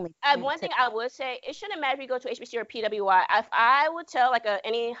But only one thing I would say, it shouldn't matter if you go to HBC or PWI. If I would tell like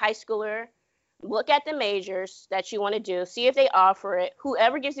any high schooler, look at the majors that you want to do, see if they offer it.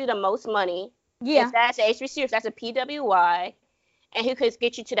 Whoever gives you the most money, if that's a HBC or if that's a PWI, and who could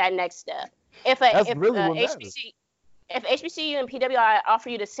get you to that next step. If HBCU and PWI offer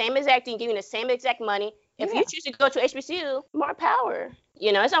you the same exact thing, give you the same exact money, if you choose to go to HBCU, more power.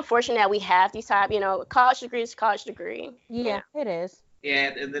 It's unfortunate that we have these type, college degree is college degree. Yeah, it is. Yeah,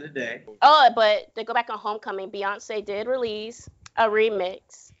 at the end of the day. Oh, but to go back on Homecoming, Beyonce did release a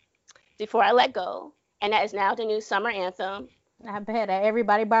remix, Before I Let Go, and that is now the new summer anthem. I bet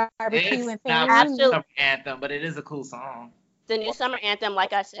everybody barbecue and family. It's not a summer anthem, but it is a cool song. The new summer anthem,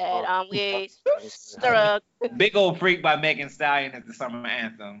 like I said, Big Old Freak by Megan Thee Stallion is the summer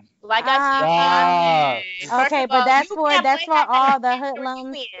anthem. Like I said, okay, but that's for all the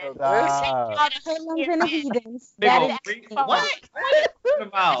hoodlums. All the hoodlums and the heathens. Big Old Freak. What are you talking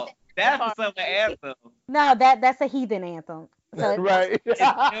about? That's the summer anthem. No, that's a heathen anthem. So right.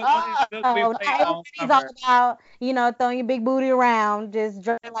 Everybody's all about, throwing your big booty around, just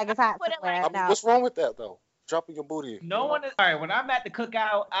drinking like it's hot somewhere. What's wrong with that though? Dropping your booty. No one is. All right, when I'm at the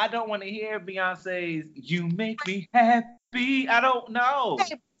cookout, I don't want to hear Beyonce's "You Make Me Happy." I don't know.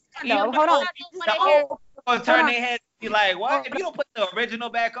 No, hold on. Turn their head and be like, "What?" If you don't put the original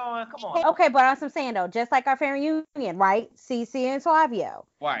back on, come on. Okay, but I'm saying though, just like our family reunion, right? Cece and Flavio.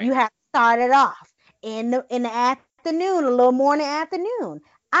 Right. You have to start it off in the afternoon, a little morning afternoon.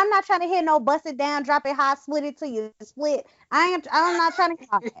 I'm not trying to hear no bust it down, drop it high, split it till you split. I'm not trying to hear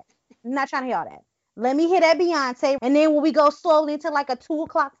all that. I'm not trying to hear all that. Let me hear that Beyonce, and then when we go slowly into like a 2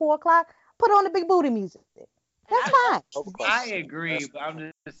 o'clock, 4 o'clock, put on the big booty music. That's fine. I agree, but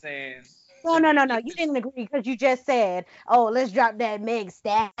I'm just saying. No. You didn't agree because you just said, "Oh, let's drop that Meg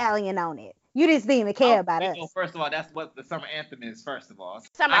Stallion on it." You just didn't even care about us. First of all, that's what the summer anthem is. First of all,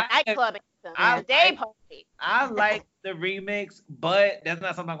 summer nightclub anthem. Day party. I like the remix, but that's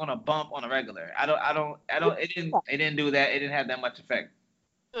not something I'm gonna bump on a regular. I don't. It didn't do that. It didn't have that much effect.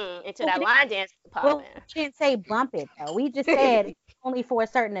 Into that line dance. Well, we didn't say bump it though. We just said only for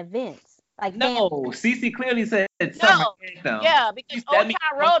certain events. Like Cece clearly said summer anthem. Yeah, because Old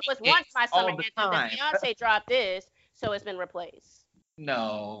Town Road was once my summer anthem. Then Beyonce dropped this, so it's been replaced.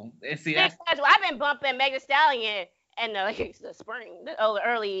 No, see that's I've been bumping Meg Thee Stallion and the spring,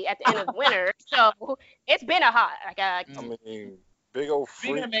 early at the end of the winter. So it's been a hot. I mean, Big Old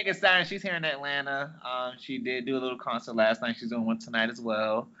Freak. Speaking of Megan Thee Stallion, she's here in Atlanta. She did do a little concert last night. She's doing one tonight as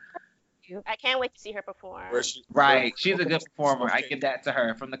well. I can't wait to see her perform. She's a good performer. I give that to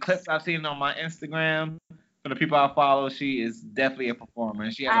her. From the clips I've seen on my Instagram, from the people I follow, she is definitely a performer.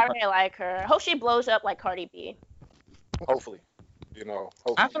 I really like her. Hope she blows up like Cardi B. Hopefully.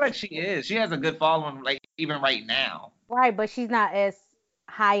 I feel like she is. She has a good following, like even right now. Right, but she's not as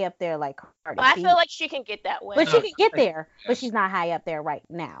high up there like Cardi B. I feel like she can get that way. But she can get there, but she's not high up there right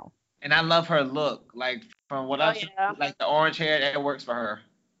now. And I love her look. Like from what I've seen, like the orange hair, that works for her.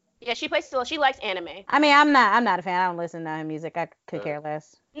 Yeah, she likes anime. I mean, I'm not a fan. I don't listen to her music. I could care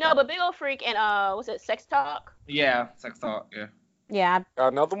less. No, but Big Old Freak and was it Sex Talk? Yeah, Sex Talk. Yeah. Yeah.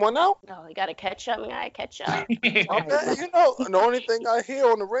 Got another one now? No, you gotta catch up. Okay, the only thing I hear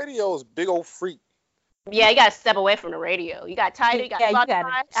on the radio is Big Old Freak. Yeah, you gotta step away from the radio. You got Tidal, you got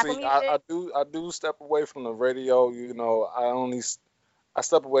Spotify, Apple Music. I do step away from the radio. I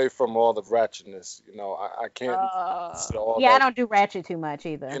step away from all the ratchetness. I can't. I don't do ratchet too much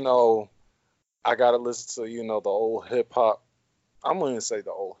either. I gotta listen to the old hip hop. I'm going to say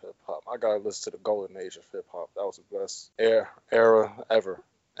the old hip hop. I gotta listen to the golden age of hip hop. That was the best era ever.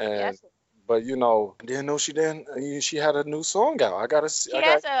 And but didn't know she didn't. She had a new song out. I gotta see. She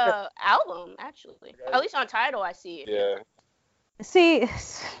has a album actually. At least on Tidal, I see it. Yeah. See,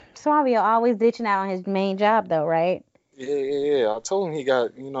 Suavio always ditching out on his main job though, right? Yeah. I told him he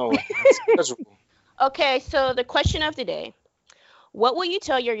got schedule. Okay, so the question of the day. What will you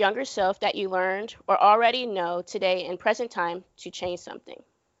tell your younger self that you learned or already know today in present time to change something?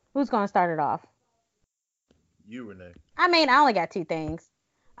 Who's going to start it off? You, Renee. I mean, I only got 2 things.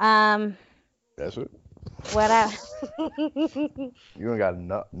 That's it? What You ain't got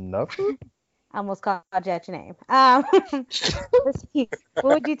nothing? I almost called you out your name. Let's see.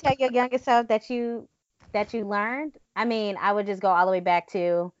 What would you tell your younger self that you learned? I mean, I would just go all the way back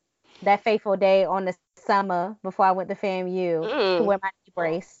to that fateful day on the summer before I went to FAMU to wear my knee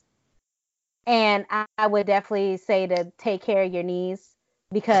brace. And I would definitely say to take care of your knees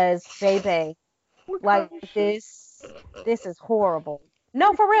because, baby, like this is horrible.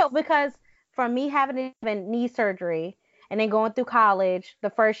 No, for real, because from me having even knee surgery and then going through college, the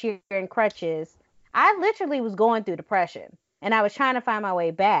first year in crutches, I literally was going through depression, and I was trying to find my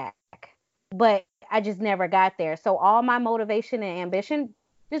way back, but I just never got there. So all my motivation and ambition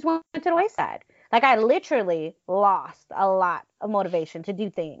just went to the wayside. Like I literally lost a lot of motivation to do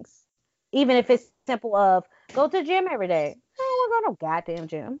things, even if it's simple of go to the gym every day. I don't want to go to no goddamn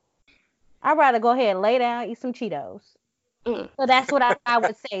gym. I'd rather go ahead and lay down, eat some Cheetos. So that's what I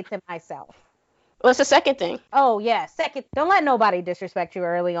would say to myself. What's the second thing? Oh, yeah. Second, don't let nobody disrespect you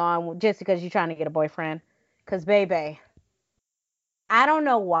early on just because you're trying to get a boyfriend. Because, baby, I don't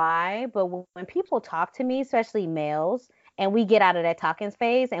know why, but when people talk to me, especially males, and we get out of that talking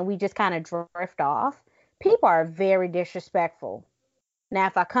phase and we just kind of drift off, people are very disrespectful. Now,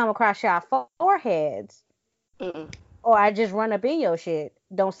 if I come across y'all foreheads, or I just run up in your shit,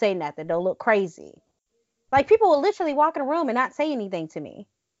 don't say nothing. Don't look crazy. Like, people will literally walk in a room and not say anything to me.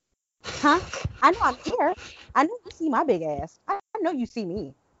 Huh? I know I'm here. I know you see my big ass. I know you see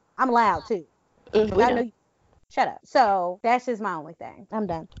me. I'm loud, too. I know you. Shut up. So, that's just my only thing. I'm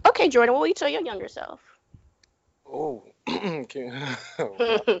done. Okay, Jordan, what will you tell your younger self? Oh,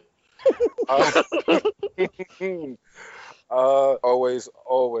 always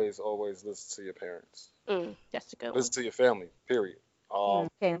listen to your parents. That's a good one. Listen to your family, period.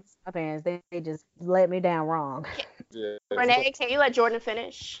 Okay, my parents, they just let me down wrong. Yeah. Renee, can you let Jordan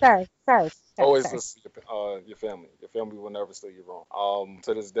finish? Sir. Always listen to your family. Your family will never steer you wrong.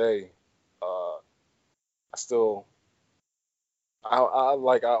 To this day, I still, I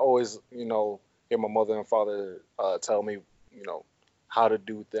always, hear my mother and father tell me, how to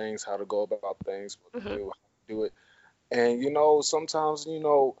do things, how to go about things, what to do, how to do it. And, sometimes,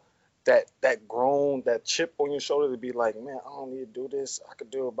 that chip on your shoulder to be like, man, I don't need to do this. I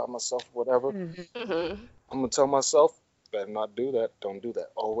could do it by myself, whatever. I'm going to tell myself, better not do that. Don't do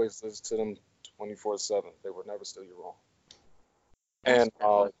that. Always listen to them 24/7. They will never steer you wrong. And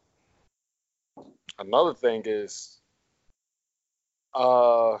another thing is,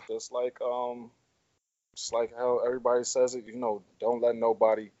 just like how everybody says it, don't let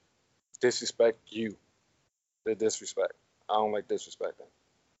nobody disrespect you. The disrespect. I don't like disrespecting.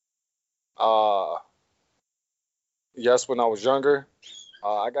 Yes, when I was younger,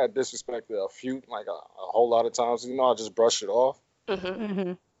 I got disrespected a whole lot of times. I just brush it off.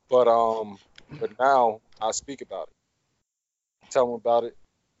 But now I speak about it. Tell them about it.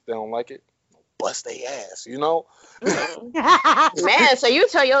 If they don't like it, bust their ass. Man, so you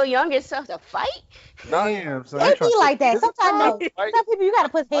tell your youngest self to fight? Damn, so It be like that. Sometimes no. Some people you gotta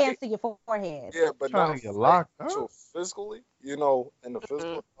put hands to your forehead. Yeah, but trying not to get locked up. physically, in the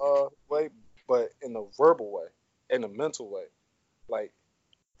physical way, but in the verbal way, in the mental way, like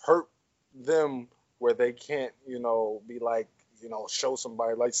hurt them where they can't, be like, show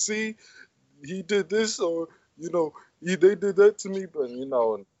somebody like, see, he did this, or they did that to me, but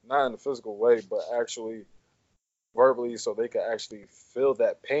not in a physical way, but actually verbally, so they can actually feel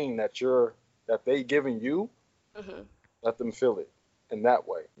that pain that they giving you. Let them feel it in that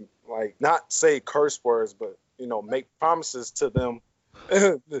way. Like, not say curse words, but make promises to them.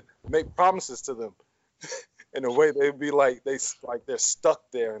 Make promises to them in a way they'd be like they're stuck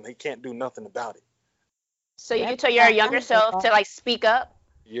there and they can't do nothing about it. So you tell your younger self to like speak up?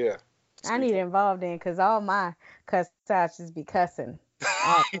 Yeah. I need involved in because all my cuss outs just be cussing.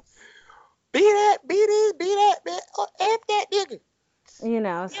 Be that, F that nigga.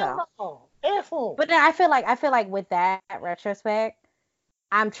 So. F him. But then I feel like with that retrospect,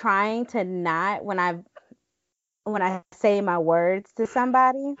 I'm trying to not when I say my words to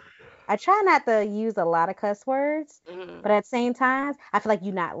somebody, I try not to use a lot of cuss words, but at the same time, I feel like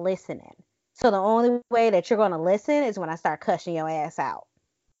you're not listening. So the only way that you're gonna listen is when I start cussing your ass out.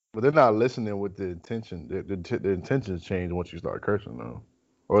 But they're not listening with the intention. The intentions change once you start cursing, though.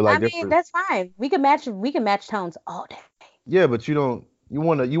 Or like, I mean, that's fine. We can match tones all day. Yeah, but you don't. You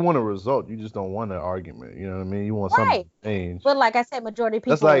want a result. You just don't want an argument. You know what I mean? You want something to change. But like I said, majority of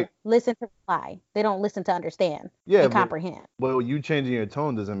people listen to reply. They don't listen to understand and comprehend. But you changing your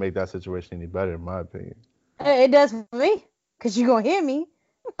tone doesn't make that situation any better, in my opinion. It does for me, because you're going to hear me.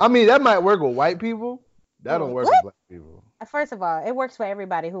 I mean, that might work with white people. That don't work with black people. First of all, it works for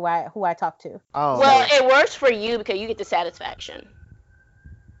everybody who I talk to. Well, it works for you because you get the satisfaction.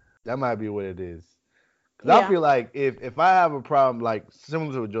 That might be what it is. Because I feel like if I have a problem, like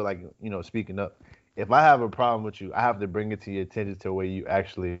similar to what Joe, like, speaking up, if I have a problem with you, I have to bring it to your attention to where you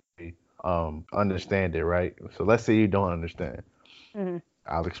actually understand it, right? So let's say you don't understand.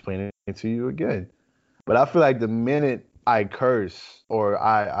 I'll explain it to you again. But I feel like the minute I curse or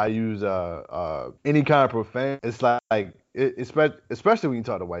I use any kind of profanity, it's like especially when you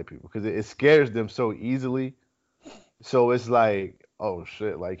talk to white people, because it scares them so easily So it's like, oh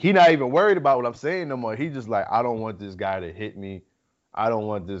shit, like he not even worried about what I'm saying no more. He just like, I don't want this guy to hit me. I don't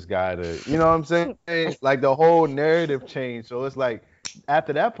want this guy to, you know what I'm saying? Like the whole narrative changed. So it's like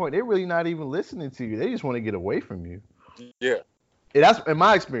after that point, they're really not even listening to you. They just want to get away from you. Yeah. That's in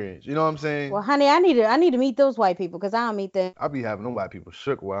my experience. You know what I'm saying? Well, honey, I need to meet those white people because I don't meet them. I be having them white people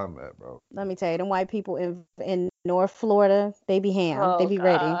shook where I'm at, bro. Let me tell you, them white people in North Florida, they be ham. They Oh be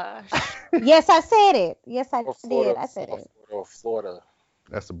ready. gosh. Yes, I said it. Yes, I Or did. Florida, I said it. or Florida.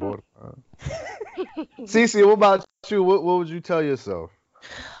 That's the border. Cece, what about you? What would you tell yourself?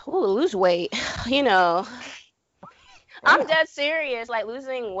 Ooh, lose weight. You know, I'm dead serious. Like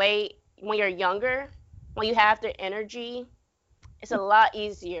losing weight when you're younger, when you have the energy, it's a lot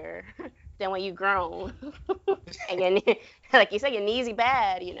easier than when you grown. And like you said, your knees are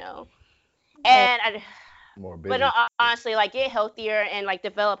bad, you know. And More but business. no, honestly, like get healthier and like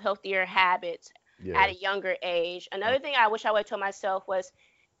develop healthier habits Yeah. at a younger age. Another thing I wish I would have told myself was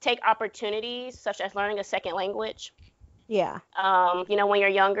take opportunities such as learning a second language. Yeah. You know, when you're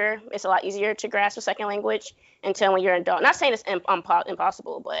younger, it's a lot easier to grasp a second language until when you're an adult. Not saying it's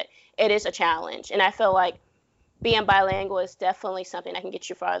impossible, but it is a challenge. And I feel like being bilingual is definitely something that can get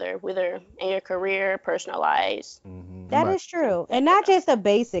you farther, whether in your career, personal lives. Mm-hmm. That is true, and not just a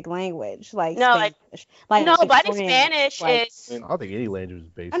basic language like No, like Spanish. Like no, but I think French, Spanish like, is I don't think any language is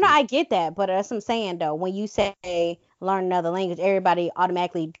basic. no, I get that, but that's what I'm saying though. When you say learn another language, everybody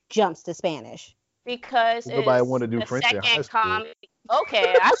automatically jumps to Spanish. because Nobody it's want to do the French in high second school. common.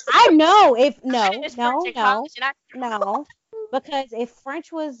 Okay, I know if it's French in college, and no, because if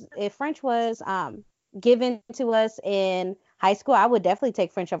French was given to us in high school, I would definitely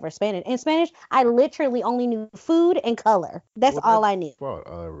take French over Spanish. In Spanish, I literally only knew food and color. That's Well, all I knew. Well,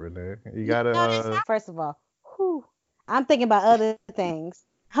 Renee, you gotta. No, that's not. First of all, I'm thinking about other things.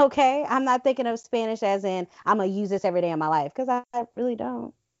 Okay, I'm not thinking of Spanish as in I'm gonna use this every day in my life because I really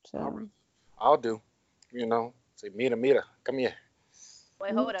don't. So I'll do. You know, say mira, mira, come here.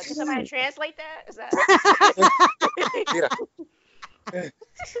 wait, hold up. Can somebody translate that? Is that Mira,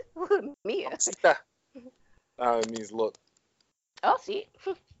 Mia? sita. It means look. Oh, see.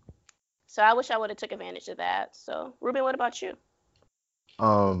 So I wish I would have took advantage of that. So Ruben, what about you?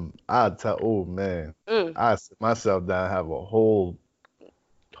 I'd tell. Oh man, Mm. I sit myself down, and have a whole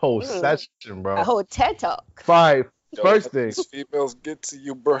session, bro. A whole TED talk. Five. Yo, First let thing. these females get to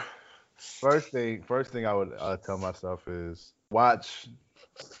you, bro. First thing I would tell myself is watch,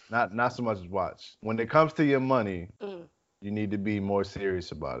 not so much as watch. When it comes to your money, you need to be more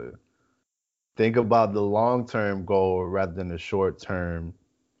serious about it. Think about the long-term goal rather than the short-term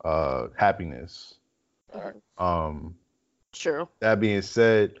happiness. True. That being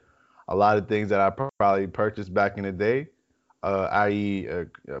said, a lot of things that I probably purchased back in the day, i.e.,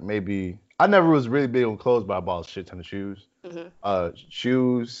 maybe I never was really big on clothes, but I bought a shit ton of shoes.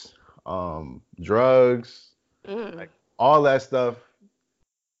 Shoes, drugs, like all that stuff.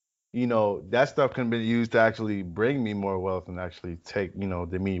 You know, that stuff can be used to actually bring me more wealth and actually take,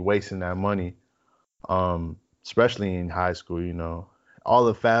 than me wasting that money. Especially in high school, all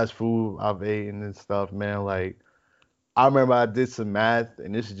the fast food I've eaten and stuff, man. Like, I remember I did some math,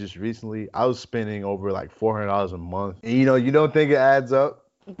 and this is just recently. I was spending over like $400 a month. And, you don't think it adds up.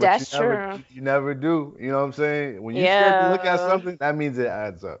 That's true. You never do. You know what I'm saying? When you start to look at something, that means it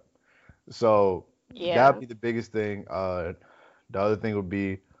adds up. So that'd be the biggest thing. The other thing would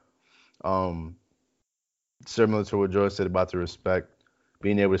be similar to what George said about the respect.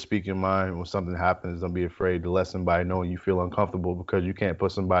 Being able to speak your mind when something happens, don't be afraid to let somebody know you feel uncomfortable because you can't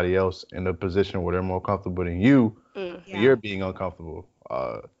put somebody else in a position where they're more comfortable than you. You're being uncomfortable.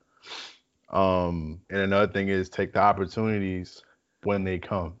 And another thing is take the opportunities when they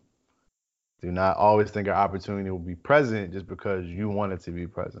come. Do not always think an opportunity will be present just because you want it to be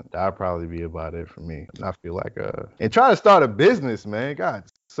present. That'll probably be about it for me. And I feel like and try to start a business, man. God,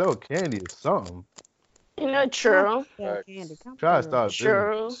 sell candy or something. True. Try to start a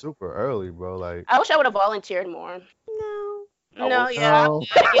business super early, bro. Like, I wish I would have volunteered more. No, yeah. No.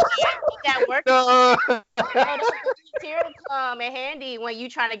 That work. No. Volunteer to come in handy when you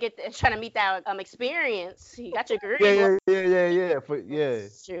trying to meet that experience. You got your degree. Yeah.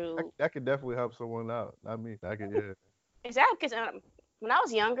 True. That could definitely help someone out. I mean, I could, yeah. Exactly, because when I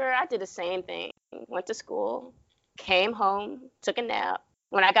was younger, I did the same thing. Went to school, came home, took a nap.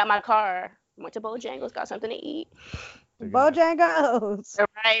 When I got my car, went to Bojangles, got something to eat. Bojangles.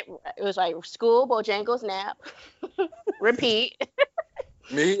 Right. It was like school, Bojangles, nap, repeat.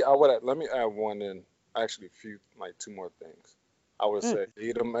 Me, let me add one in. Actually, two more things. I would say,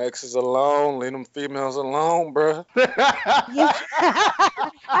 leave them exes alone, leave them females alone, bruh. Yeah.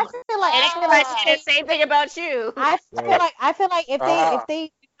 I feel like I say the same thing about you. I feel like if Ah,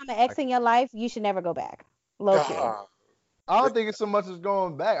 they become an ex in your life, you should never go back. Low key. God. I don't think it's so much as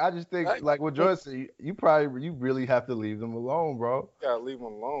going back. I just think, Right. like what Joy said, you really have to leave them alone, bro. You gotta leave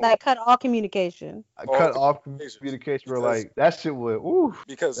them alone. Like cut all communication. Cut off communication, bro. Like that shit would. Ooh.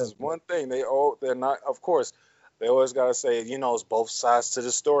 Because it's one thing they're not. Of course, they always gotta say, it's both sides to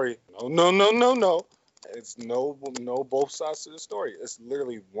the story. No. It's no both sides to the story. It's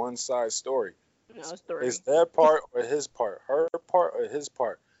literally one side story. No, it's three. It's their part or his part, her part or his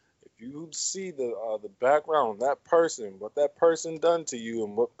part. If you see the background, that person, what that person done to you,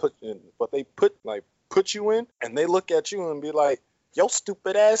 and what they put you in, and they look at you and be like, "Yo,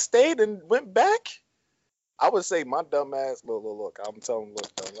 stupid ass stayed and went back." I would say my dumb ass. Look. I'm telling them,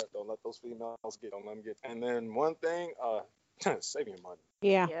 look, don't let those females don't let them get. And then one thing, save your money.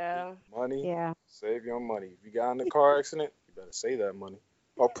 Yeah. Money. Yeah. Save your money. If you got in a car accident, you better save that money.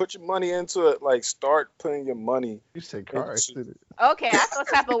 Or put your money into it. Like, start putting your money. You said car accident. Okay, I feel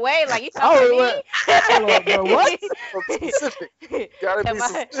type of way. Like, you talking to me? Hold on, bro. What? Specific. Gotta be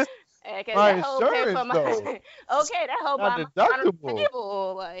specific. My insurance, though. Okay, that whole Not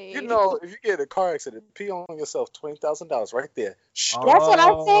deductible. Like, If you get in a car accident, pee on yourself, $20,000 right there. That's what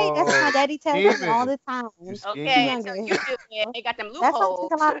I say. That's what my daddy tells me all the time. Okay, so you do it. They got them That's why loopholes. it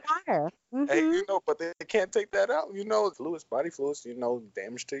takes a lot of fire. Hey, but they can't take that out. Fluids, body fluids,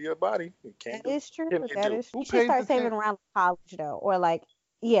 damage to your body. You can't. That is true. Can you That do? is true. Who You should pays start the saving tax? around college though, or like,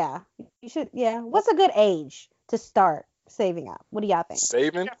 yeah, you should. Yeah, what's a good age to start saving up? What do y'all think?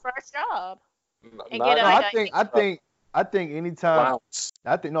 Saving? Your first job. And Not- get a, No, like, I think anytime. allowance.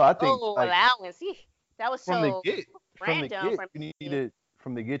 I think like, allowance. That was from so the get, random for you me. need to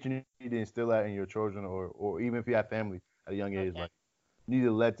you need to instill that in your children, or even if you have family at a young age, Okay. like you need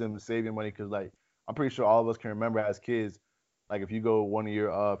to let them save your money, because like I'm pretty sure all of us can remember as kids, like if you go to one of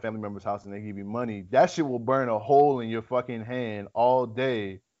your family members' house and they give you money, that shit will burn a hole in your fucking hand all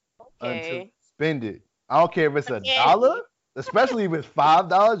day until you Okay. spend it. I don't care if it's But $1, candy. especially if it's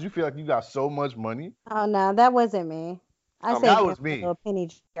 $5. You feel like you got so much money. Oh no, that wasn't me. I saved That in was a me. little penny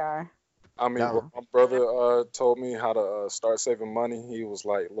jar. I mean, No. when my brother told me how to start saving money, he was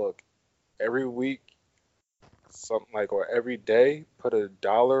like, look, every week, something like, or every day, put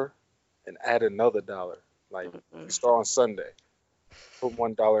 $1 and add another $1. Like, you start on Sunday, put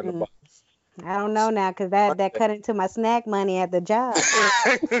 $1 in the box. I don't know now, cause that cut into my snack money at the job.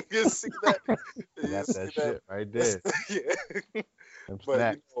 You see that? That's that shit right there. Yeah. Them But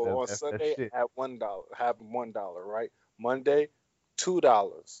snacks, on that's Sunday, shit. add $1, have $1, right? Monday,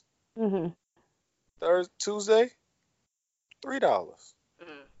 $2. Tuesday, $3.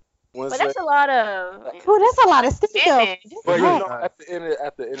 But Wednesday, that's a lot of. Oh, that's a lot of sticky though. Spending. but Heck. at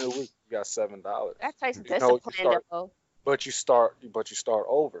the end of the week, you got $7. That takes You discipline, though. But you start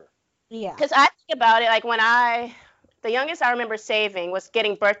over. Yeah. Because I think about it, like the youngest I remember saving was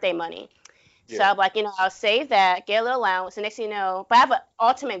getting birthday money. So Yeah. I'm like, I'll save that, get a little allowance, and next thing you know, but I have an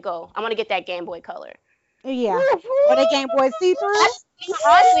ultimate goal. I want to get that Game Boy Color. Yeah. Or the Game Boy see-through.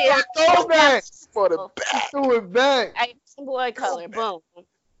 Honestly, Throwback. For the back. Do it back. Game Boy Color, boom.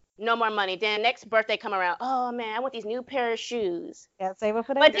 No more money. Then next birthday come around. Oh man, I want these new pair of shoes. Yeah, save up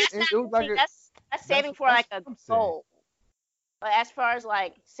for that. But that's It not was like really- a- that's saving for that's like a what I'm saying. goal. But as far as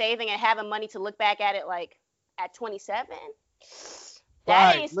like saving and having money to look back at it like at 27, that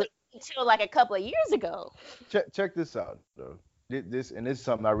Right, ain't look- until like a couple of years ago. Check this out though. This is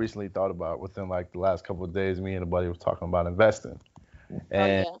something I recently thought about within like the last couple of days. Me and a buddy was talking about investing,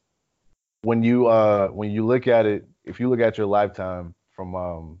 and Oh, when you look at it, if you look at your lifetime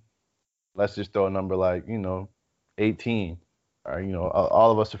from let's just throw a number like 18, or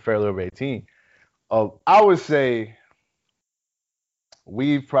all of us are fairly over 18. I would say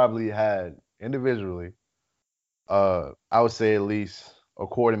we've probably had individually, I would say at least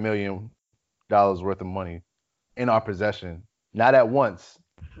 $250,000 worth of money in our possession, not at once,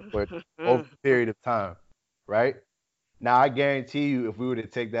 but over a period of time, right? Now, I guarantee you, if we were to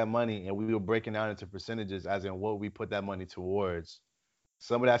take that money and we were breaking down into percentages, as in what we put that money towards,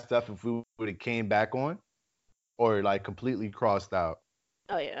 some of that stuff, if we would have came back on, or like completely crossed out,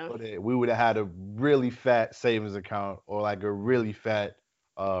 Oh yeah. we would have had a really fat savings account, or like a really fat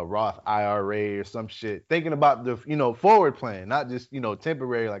Roth IRA or some shit. Thinking about the forward plan, not just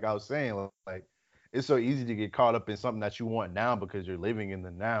temporary. Like I was saying, like it's so easy to get caught up in something that you want now because you're living in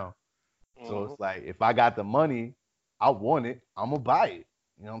the now. So it's like, if I got the money, I want it, I'm gonna buy it.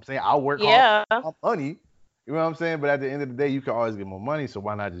 You know what I'm saying? I'll work hard for my money, You know what I'm saying? But at the end of the day, you can always get more money. So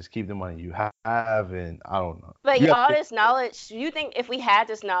why not just keep the money you have? And I don't know. But You got all this knowledge, you think if we had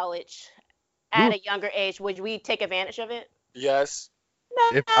this knowledge at you. a younger age, would we take advantage of it? Yes.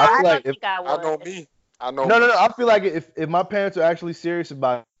 No, If I I feel like don't if think I I know would. me. I know no me. no no, I feel like if my parents are actually serious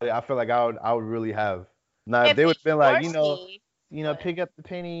about it, I feel like I would really have. Now if If they they would have been like, force me, but pick up the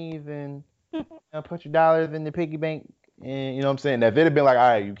pennies and put your dollars in the piggy bank, and you know what I'm saying. Now, if it had been like, all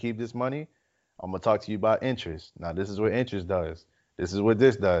right, you keep this money, I'm gonna talk to you about interest. Now this is what interest does. This is what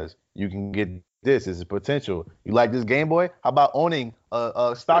this does. You can get this. This is potential. You like this Game Boy? How about owning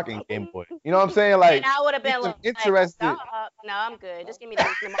a stocking Game Boy? You know what I'm saying? then Like I would have get been them like, interested. stop. No, I'm good. Just give me the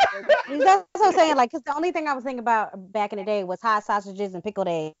Mario game. that's what I'm saying. Like, cause the only thing I was thinking about back in the day was hot sausages and pickled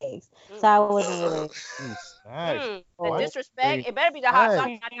eggs. So I wasn't really. Snacks. The Why you disrespect. say It better be the hot sauce.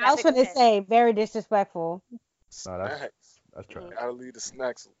 snacks? I was gonna say very disrespectful. No, that's Snacks. trash. Gotta leave the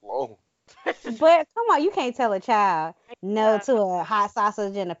snacks alone. But come on, you can't tell a child no Yeah. to a hot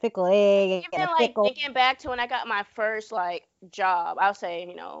sausage and a pickled egg and Even a like pickle. thinking back to when I got my first like job, I'll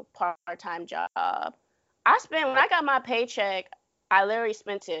say, part-time job. When I got my paycheck, I literally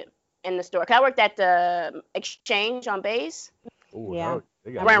spent it in the store. 'Cause I worked at the exchange on base. Ooh, Yeah. hell,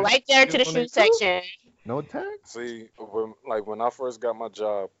 they got Ran no right there to the on shoe it, too? section. No tax? See, when I first got my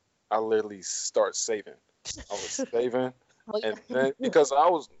job, I literally start saving. I was saving, and then because I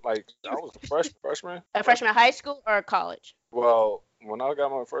was a freshman. A freshman in high school or college? Well, when I got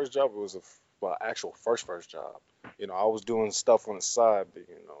my first job, it was actual first job. I was doing stuff on the side, but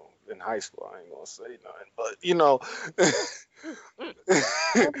in high school, I ain't gonna say nothing.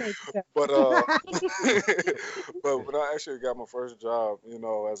 That makes sense. But but when I actually got my first job,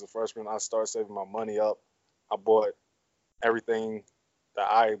 as a freshman, I started saving my money up. I bought everything that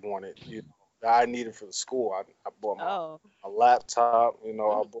I wanted, that I needed for the school. I bought a laptop,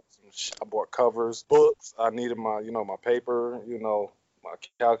 I bought covers, books. I needed my paper, my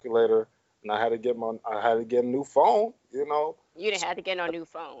calculator, and I had to get a new phone. You didn't have to get no new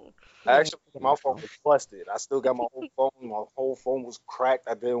phone. Actually, my phone was busted. I still got my old phone. My whole phone was cracked.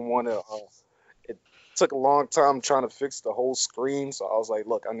 I didn't want to. It took a long time trying to fix the whole screen. So I was like,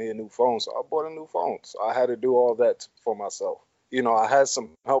 look, I need a new phone. So I bought a new phone. So I had to do all that for myself. I had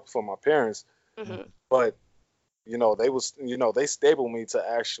some help from my parents, but they stabled me to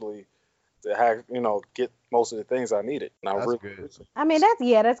actually to have get most of the things I needed. And That's I really, good. I mean,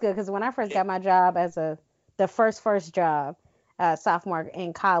 that's good because when I first got my job as the first job, sophomore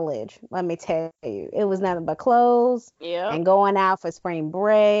in college, let me tell you, it was nothing but clothes and going out for spring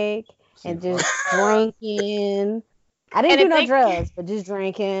break and just drinking. I didn't do no drugs, but just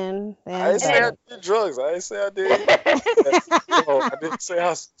drinking. I didn't say I did drugs. I didn't say I did. I didn't say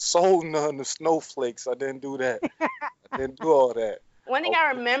I sold none of snowflakes. I didn't do that. I didn't do all that. One thing I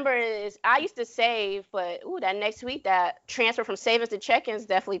remember is I used to save, but that next week that transfer from savings to check-ins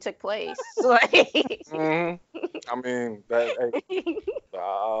definitely took place. I mean,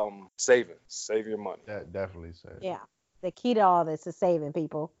 save your money. That definitely says. Yeah, the key to all this is saving,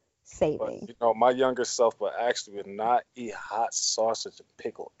 people. Saving. But, my younger self would actually would not eat hot sausage and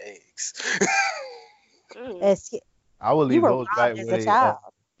pickled eggs. I would leave those right as where a child.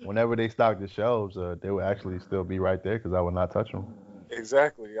 whenever they stock the shelves, they would actually still be right there because I would not touch them.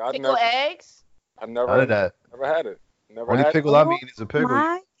 Exactly. Pickled eggs? I never None of that. Never had it. Never Only had pickle I mean is a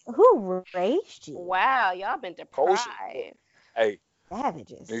pickle. Who raised you? Wow, y'all been deprived. Hey,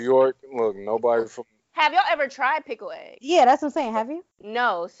 Savages. New York, look, nobody from. Have y'all ever tried pickled eggs? Yeah, that's what I'm saying. Have you?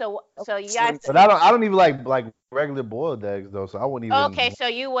 No. So you guys. But I don't even like regular boiled eggs though, so I wouldn't even. Okay, so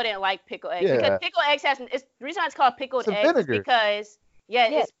you wouldn't like pickled eggs Yeah. because pickled eggs the reason why it's called pickled eggs vinegar. is because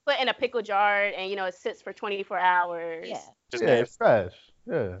it's put in a pickle jar and it sits for 24 hours. Yeah. It's fresh.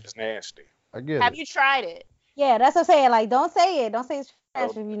 Yeah. It's nasty. I get Have it. you tried it? Yeah, that's what I'm saying. Like, don't say it. Don't say it's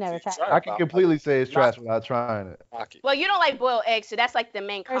trash if you never tried it. I can completely say it's trash without trying it. Well, you don't like boiled eggs, so that's like the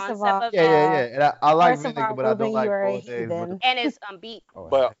main First concept of all, of it. Yeah. And I like First of vinegar, all, but I don't Ruben, like you're a boiled eggs. heathen. And it's beef.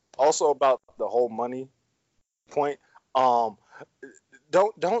 But also about the whole money point,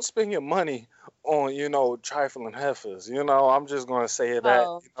 don't spend your money on trifling heifers. I'm just gonna say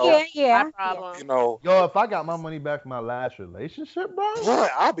that. Yeah. My problem. Yo, if I got my money back from my last relationship, bro,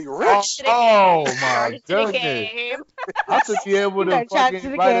 I'll be rich. Oh my To the goodness! game. I should be able to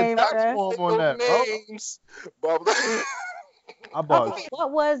fucking write a tax form on that, bro. I bought. Okay,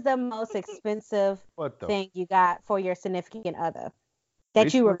 what was the most expensive thing you got for your significant other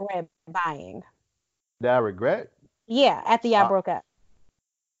that you regret buying? That I regret? Yeah, after y'all broke up.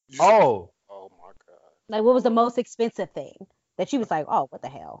 Oh my god! Like, what was the most expensive thing that you was like, oh, what the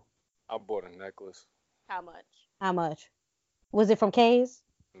hell? I bought a necklace. How much? How much? Was it from Kay's?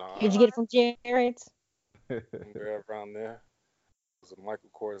 Nah. Did you get it from Jared's? Somewhere around there. It was a Michael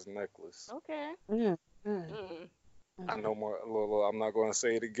Kors necklace. Okay. Mm, I know my Lola, I'm not gonna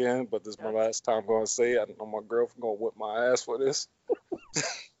say it again, but this is my last time gonna say it. I know my girlfriend gonna whip my ass for this.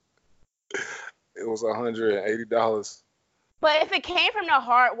 It was $180. But if it came from the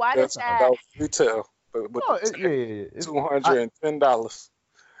heart, why does That that? was retail. But Oh, yeah. $210.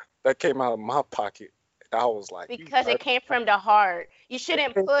 That came out of my pocket. And I was like, Because it came from the heart. You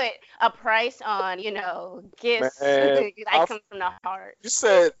shouldn't put a price on, gifts man, that come from the heart. you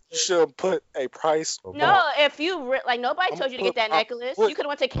said you should put a price. No, if you nobody told you to get that necklace, you could have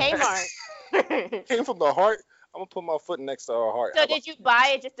went to Kmart. Came from the heart. I'm gonna put my foot next to her heart. So did you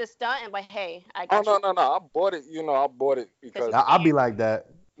buy it just to stunt and hey, I got you? No. I bought it. I bought it because I'll be like that.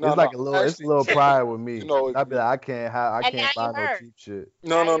 It's like a little, it's a little pride with me. I'll be like, I can't buy no cheap shit.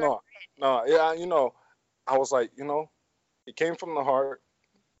 No. Yeah, I was like, it came from the heart.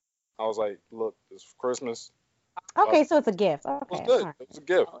 I was like, look, it's Christmas. Okay, so it's a gift. Okay, it was good. right. It was a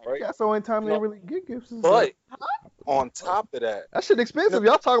gift, right? That's the only time they really get gifts. But on top of that shit expensive.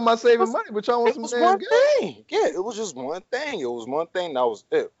 Y'all talking about saving money, but y'all want some damn gift. Thing. Yeah, it was just one thing. It was one thing. That was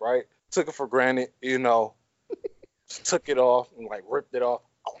it, right? Took it for granted, took it off and ripped it off.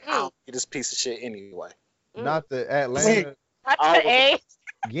 Oh, I'll get this piece of shit anyway. Not the Atlanta.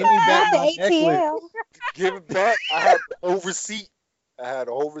 Give me back my ATL. Give it back. I had the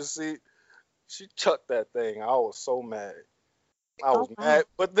whole receipt. She chucked that thing. I was so mad. I was mad.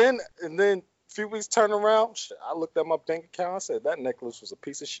 But then a few weeks turned around, I looked at my bank account. I said, that necklace was a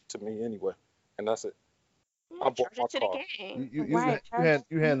piece of shit to me anyway. And that's it. I bought my car.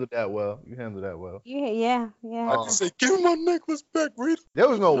 You handled that well. Yeah. I just said, give me my necklace back, Rita. There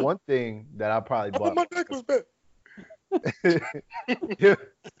was no one thing that I probably bought. I want my necklace back.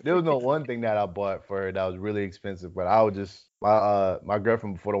 There was no one thing that I bought for her that was really expensive, but I would just my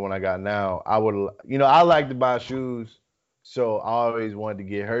girlfriend before the one I got now, I would I like to buy shoes, so I always wanted to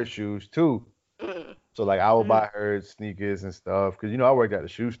get her shoes too. So I would buy her sneakers and stuff because I worked at the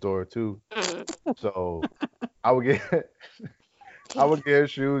shoe store too. So I would get her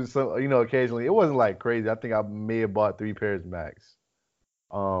shoes. So occasionally it wasn't crazy. I think I may have bought 3 pairs max.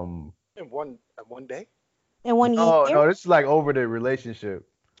 In one day. In 1 year? No, this is over the relationship.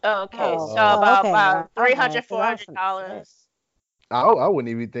 Okay, so about $300, $400. I wouldn't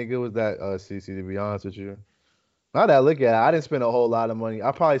even think it was that, CC, to be honest with you. Now that I look at it, I didn't spend a whole lot of money.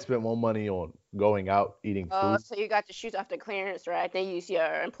 I probably spent more money on going out, eating food. So you got your shoes off the clearance, right? They use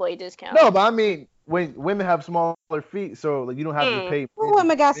your employee discount. No, but I mean, when women have smaller feet, so you don't have to pay. Who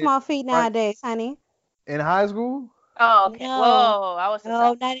women got small feet nowadays, honey? In high school? Oh, okay. No. Whoa, I was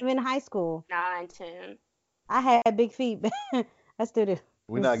not even in high school. 9, 10. I had big feet. Let's do this.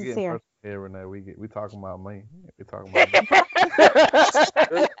 We're not getting personal here, Renee. We talking about money. We talking about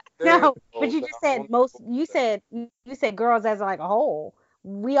money. No, but you just said you said girls as a whole.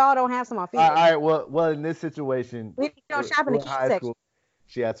 We all don't have small feet. All right. Well, in this situation, we go shopping in the kids section.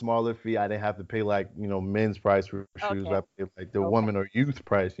 She had smaller feet. I didn't have to pay men's price for shoes. I paid the woman or youth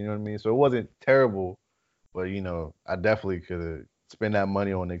price. You know what I mean? So it wasn't terrible, but I definitely could have spent that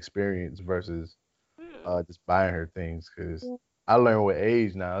money on experience versus just buying her things. Because I learned with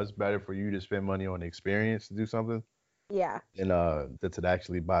age now, it's better for you to spend money on experience to do something. Yeah. And to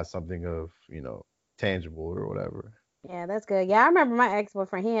actually buy something of tangible or whatever. Yeah, that's good. Yeah, I remember my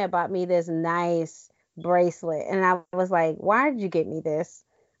ex-boyfriend, he had bought me this nice bracelet. And I was like, why did you get me this?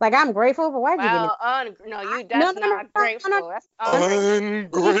 I'm grateful, but why did you get me that's not grateful. That's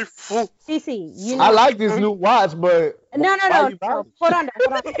ungrateful. CC, I like this new watch, but no. Hold on.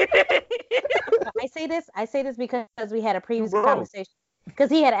 I say this because we had a previous conversation. Because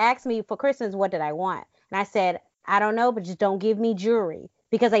he had asked me for Christmas, what did I want? And I said, I don't know, but just don't give me jewelry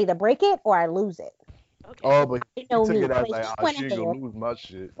because I either break it or I lose it. Okay. Oh, but he took it as she ain't gonna lose my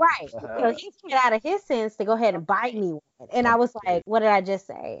shit. Right. So he took it out of his sense to go ahead and buy me one. And I was like, what did I just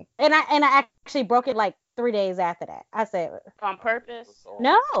say? And I actually broke it 3 days after that. I said, on purpose?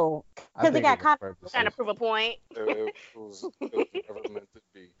 No, because it got caught trying to prove a point. It was never meant to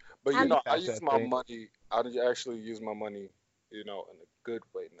be. But I use my money. I actually use my money, in a good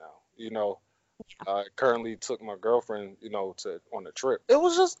way now. I currently took my girlfriend, on a trip. It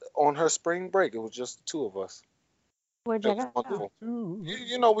was just on her spring break. It was just the two of us. Where'd you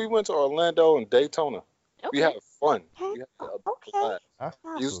go? We went to Orlando and Daytona. Okay. We had fun.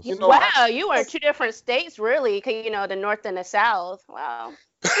 Wow, you were in 2 different states, really. The North and the South. Wow.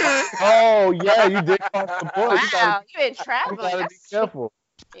 Oh yeah, you did cross the border. Wow, you been traveling. You gotta be careful.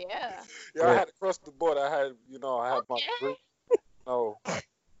 Yeah. Yeah, I had to cross the border. I had my drink. No.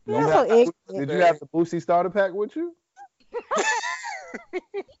 Did you have the Boosie starter pack with you?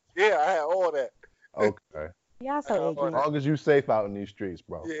 Yeah, I had all that. Okay. Y'all I had so all As ignorant. that. long as you safe out in these streets,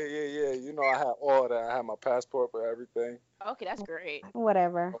 bro. Yeah. You know, I had all that. I had my passport for everything. Okay, that's great.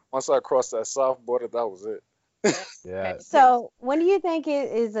 Whatever. Once I crossed that south border, that was it. Yeah. So, when do you think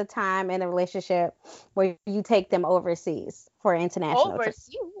it is a time in a relationship where you take them overseas for an international trip?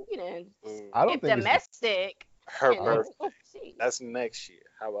 Overseas, you know, Mm. I don't if think it's. domestic, Her I don't, birthday. overseas. That's next year.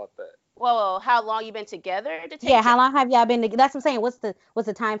 How about that? Well, how long you been together to take Yeah, a how trip? long have y'all been together? That's what I'm saying. What's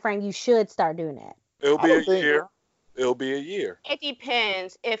the time frame you should start doing that? It'll I be a don't think. year. It'll be a year. It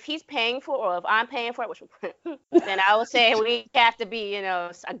depends. If he's paying for, or if I'm paying for it, which then I would say we have to be,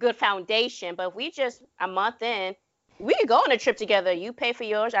 a good foundation. But if we just a month in, we could go on a trip together. You pay for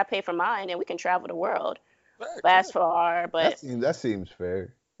yours, I pay for mine, and we can travel the world. Facts, yeah. That's far, That seems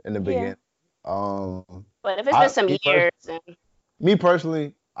fair in the Yeah. beginning. Um, but if it's been some me, years, and me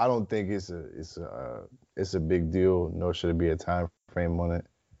personally, I don't think it's a big deal. Nor should it be a time frame on it.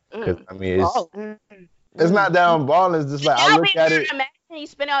 Because mm, I mean, oh, it's not that I'm balling. It's just like I that'll look be at weird. it. Imagine you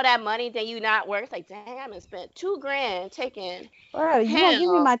spend all that money, then you not work. It's like, dang, I done spent $2,000 taking Bro, you gonna give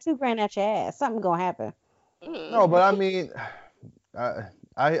me him. my $2,000 at your ass? Something gonna happen. No, Mm. but I mean, I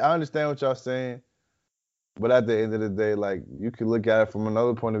I understand what y'all saying. But at the end of the day, like you could look at it from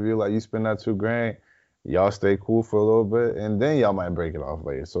another point of view. Like you spend that $2,000, y'all stay cool for a little bit, and then y'all might break it off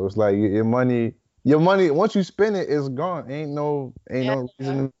later. So it's like your money. Once you spend it, it's gone. Ain't Yeah. no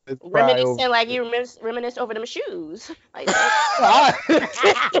reason to cry over Reminiscing like it. you reminisce over them shoes. Like,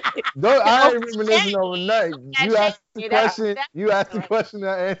 I, don't, I oh, ain't reminiscing overnight. You asked the question. You asked the question.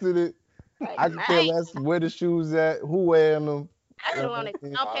 I answered it. like, I could care nice. less where the shoes at, who wearing them. I You just know want what a I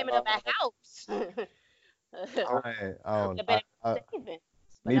mean? down payment of a house. I'm I don't. The benefit I, of savings.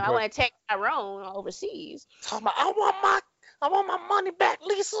 But me no, I personally. want to take Tyrone overseas. talking about, I want my money back,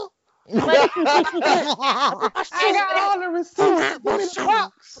 Lisa. But I got all the receipts. Give me the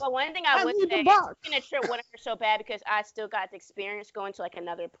box. but one thing I I would need the say, box. taking a trip wouldn't hurt so bad because I still got the experience going to like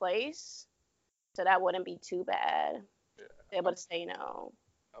another place, so that wouldn't be too bad. Yeah, Able to say no.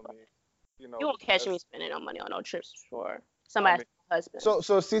 I mean, You won't catch me spending no money on no trips for I somebody's mean, husband. So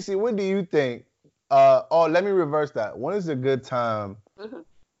Cece, what do you think? Let me reverse that. When is a good time Hmm.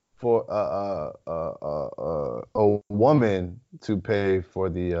 for a woman to pay for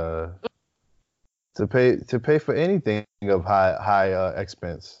the to pay for anything of high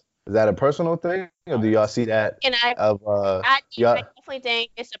expense? Is that a personal thing, or do y'all see that And of I y'all? definitely think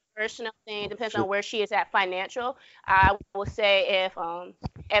it's a personal thing. It depends on where she is at financial. I will say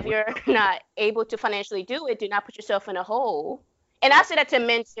if you're not able to financially do it, do not put yourself in a hole. And I say that to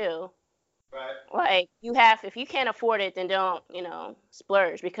men too. Right. Like if you can't afford it, then don't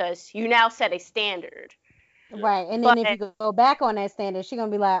splurge because you now set a standard. Right, and then But if you go back on that standard, she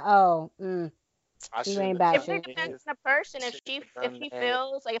gonna be like, "Oh, I you shouldn't ain't have about it done really shit." depends this. on the person. If Shouldn't have if done she that.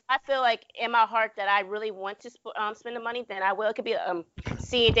 feels like if I feel like in my heart that I really want to spend the money, then I will. It could be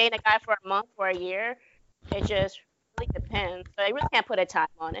seeing dating a guy for a month or a year. It just really depends. So you really can't put a time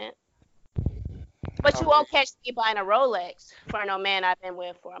on it. But I you mean, won't catch me buying a Rolex for no man I've been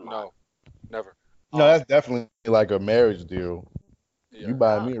with for a month. no, never. No, that's definitely like a marriage deal. You Yeah.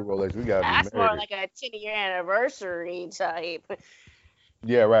 buy Oh, me a Rolex, we gotta be that's more married. like a 10-year anniversary type.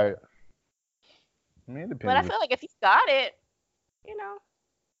 Yeah, right. I mean, it But I depends. feel like if you got it, you know,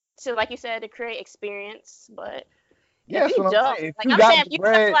 so like you said, to create experience. But Yeah, if that's you what I'm don't, saying. If like you I'm saying, got if the you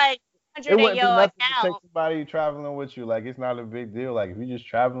got bread, like it 100 in wouldn't be your nothing to take account, somebody traveling with you. Like it's not a big deal. Like if you just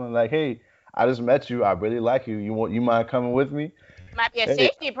traveling, like, hey, I just met you. I really like you. You mind coming with me? might be a Hey,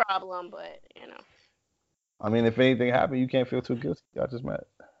 safety problem, but I mean, if anything happened, you can't feel too guilty. I just met.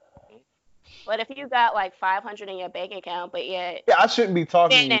 But if you got like 500 in your bank account, but yet Yeah, I shouldn't be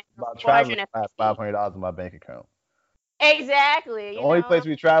talking to you spending about traveling. I have 450, $500 in my bank account. exactly, The only place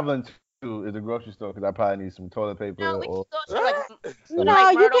we traveling to is the grocery store because I probably need some toilet paper we or can go to like some. No,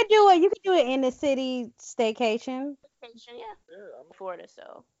 you Myrtle could do it. You could do it in the city staycation. vacation, yeah, Yeah. Florida,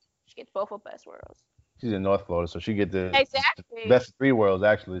 so she gets both of best worlds. She's in North Florida, so she get the Exactly. best of three worlds.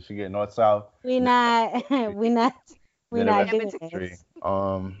 Actually, she get North South, We then not, we not, we then the not rest In of doing between. the country. this.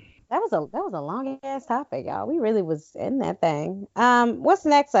 That was a long ass topic, y'all. We really was in that thing. What's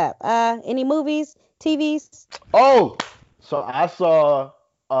next up? Any movies, TVs? Oh, so I saw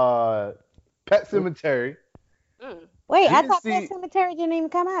Pet Cemetery. Mm. Wait, I Didn't thought Pet see Cemetery didn't even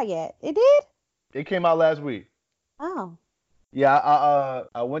come out yet. It did? it came out last week. Oh, Yeah,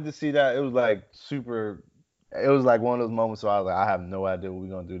 I went to see that. It was like super. It was like one of those moments. So I was like, I have no idea what we're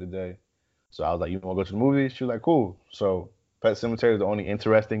gonna do today. So I was like, you want to go to the movies? She was like, cool. So Pet Cemetery is the only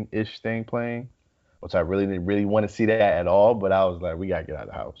interesting-ish thing playing, which I really didn't really want to see that at all. But I was like, we gotta get out of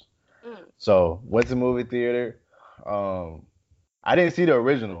the house. Mm. So went to movie theater. Um, I didn't see the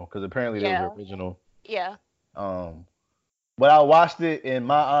original because apparently there was Yeah. an original. Yeah. But I watched it. In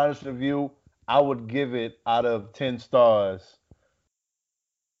my honest review, I would give it out of 10 stars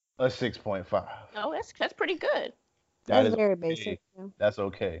a 6.5. Oh, that's pretty good. That That's is very okay. basic. Yeah. That's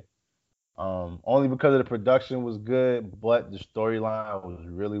okay. Only because of the production was good, but the storyline was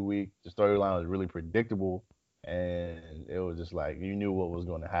really weak. The storyline was really predictable, and it was just like you knew what was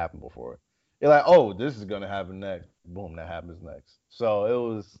going to happen before. You're like, oh, this is going to happen next. Boom, that happens next. So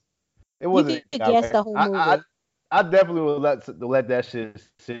it You wasn't. could guess the whole movie. I definitely would let that shit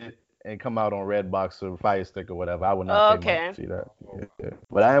sit and come out on Redbox or Fire Stick or whatever. I would not pay money to see that. Yeah.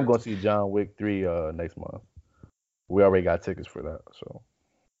 But I am going to see John Wick 3 next month. We already got tickets for that, so.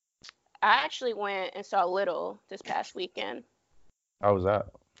 I actually went and saw Little this past weekend. How was that?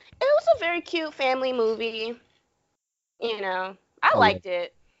 It was a very cute family movie. You know, I liked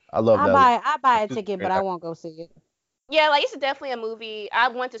it. I love that. I buy a ticket, but I won't go see it. Yeah, like it's definitely a movie I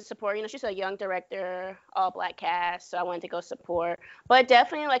want to support. You know, she's a young director, all black cast, so I wanted to go support. But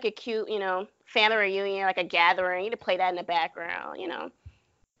definitely like a cute, you know, family reunion, like a gathering. You to play that in the background. You know,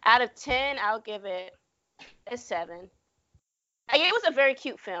 out of 10, I'll give it a 7. Like, it was a very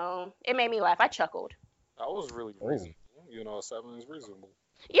cute film. It made me laugh. I chuckled. That was really reasonable. You know, 7 is reasonable.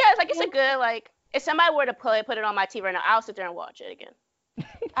 Yeah, it's a good, like, if somebody were to put it on my TV right now, I'll sit there and watch it again.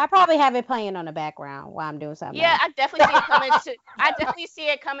 I probably have it playing on the background while I'm doing something. Yeah, else. I definitely see it coming to. I definitely see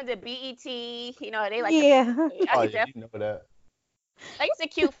it coming to BET. You know, they like. Yeah. You know that. Like it's a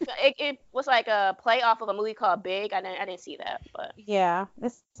cute. It was like a play off of a movie called Big. I didn't see that, but. Yeah,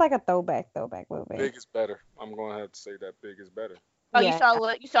 it's like a throwback movie. Big is better. I'm gonna have to say that Big is better. Oh, yeah.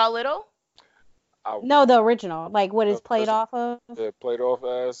 you saw Little? No, the original, like what it's played off of. Yeah, played off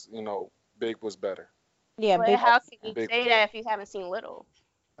as, you know, Big was better. Yeah, but Big. How can you Big say that if you haven't seen Little?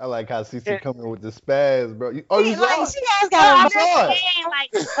 I like how Cece coming with the spaz, bro. You saw it? She has got You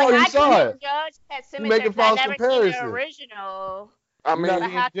saw it? You saw it? You making false comparisons. The original. I mean, Not But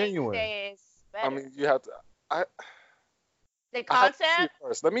how can you genuine. say it's better? I mean, you have to. The I have to see it concept.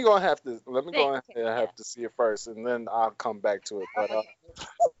 first. Let me go and have to see it first, and then I'll come back to it. But Or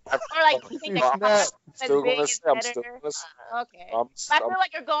like you think the Snap. concept still Big gonna is say, I'm better? still gonna say, Okay. I feel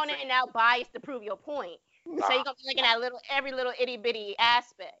like you're going in now biased to prove your point. So you're gonna be looking at every little itty bitty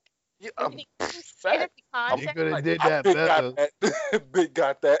aspect. yeah, Is it fact. the concept? could have did I that Big better. got that. Big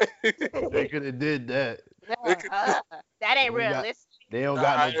got that. They could have did that. That ain't We got- realistic. They don't Nah,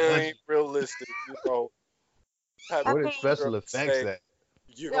 got no it budget. ain't realistic, you know. What is special effects at?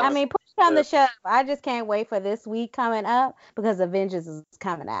 I mean, push on the shove. I just can't wait for this week coming up because Avengers is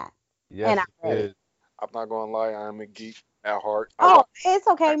coming out. Yes, And I'm it ready. is. I'm not gonna lie, I'm a geek at heart. Oh, it's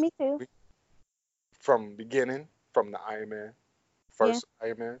okay. Me too. From beginning, from the Iron Man, first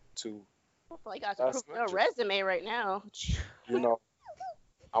Iron Man to, I feel like you guys are proving your resume right now. you know,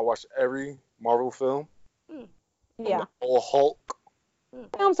 I watched every Marvel film. Yeah. The whole Hulk.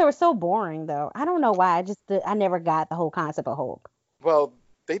 Films that were so boring though. I don't know why. I never got the whole concept of Hulk. Well,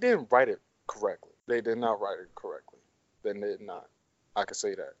 they didn't write it correctly. They did not write it correctly. They did not. I can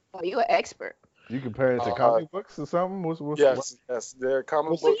say that. Oh, you an expert. You compare it to comic books or something? What's Yes, they're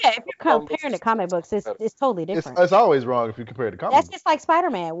comic Well, books. yeah, if you're comparing to comic books, it's totally different. It's always wrong if you compare it to comic That's books. just like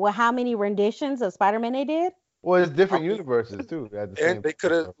Spider-Man. Well, how many renditions of Spider-Man they did? Well, it's different universes too. And they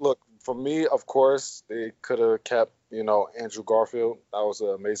could have look for me. Of course, they could have kept Andrew Garfield. That was an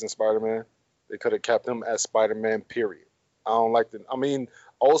amazing Spider-Man. They could have kept him as Spider-Man. Period. I don't like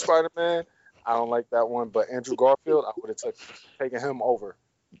old Spider-Man. I don't like that one. But Andrew Garfield, I would have taken him over.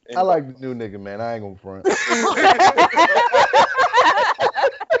 I like the new nigga, man. I ain't gonna front.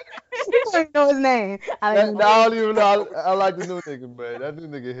 You don't even know his name. I don't even know. I like the new nigga, man. That new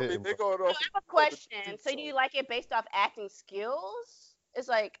nigga hit him. I have a question. So do you like it based off acting skills? It's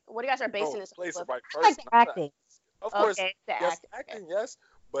like, what do you guys are basing this place off? right I like the acting. Of course, Okay, the yes, acting. yes,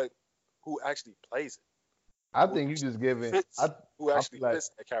 but who actually plays it? I think you just giving. Who actually like-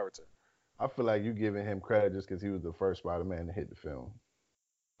 fits that character? I feel like you giving him credit just because he was the first Spider-Man to hit the film.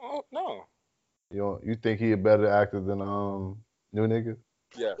 Oh no. You think he a better actor than new nigga?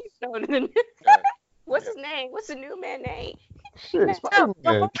 Yes. What's his name? What's the new man name? Shit, Spider-Man.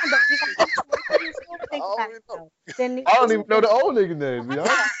 I don't even know the old nigga name. Be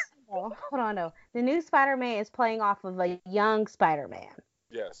honest. Hold on, though. The new Spider-Man is playing off of a young Spider-Man.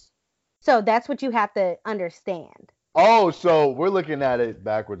 Yes. So that's what you have to understand. Oh, so we're looking at it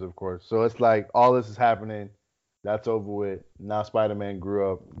backwards, of course. So it's like all this is happening. That's over with. Now Spider-Man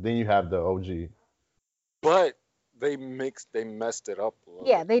grew up. Then you have the OG. But they messed it up a little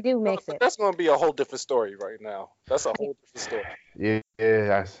Yeah, bit. they do mix But it. that's gonna be a whole different story right now. That's a whole different story.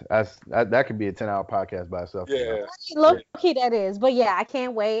 Yeah, that could be a 10-hour podcast by itself. Yeah. Look, key that is. But yeah, I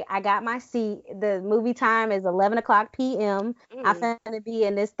can't wait. I got my seat. The movie time is 11 o'clock p.m. I'm finna be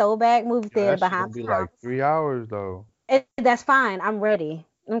in this throwback movie theater That's behind gonna be my house. like 3 hours though. That's fine. I'm ready.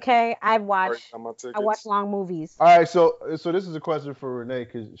 Okay, I watch long movies. All right, so this is a question for Renee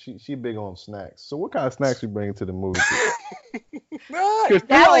because she big on snacks. So what kind of snacks you bring to the movie?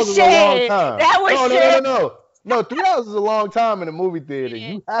 That was shade. That was shade. No, 3 hours is a long time in a movie theater.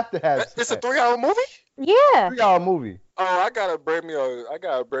 You have to have. It's a 3-hour movie. Yeah. 3-hour movie. Oh, I gotta bring me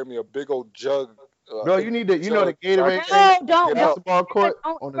a big old jug. Bro, you need the Gatorade. No, don't basketball court.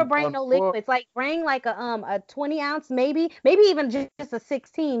 Don't bring no liquids. Like bring like a 20-ounce, maybe even just a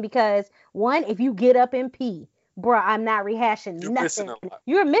 16. Because one, if you get up and pee, bro, I'm not rehashing nothing.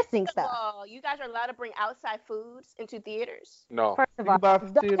 You're missing stuff. Oh, you guys are allowed to bring outside foods into theaters? No. First of all,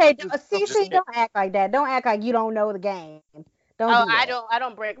 don't act like that. Don't act like you don't know the game. I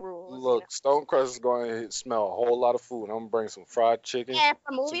don't break rules. Look, Stonecrest is going to smell a whole lot of food. I'm going to bring some fried chicken. And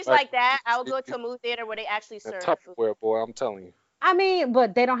for movies like that, I will go to a movie theater where they actually serve food. Tupperware, boy, I'm telling you. I mean,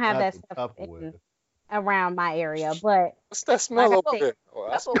 but they don't have that stuff around my area. But what's that smell over there?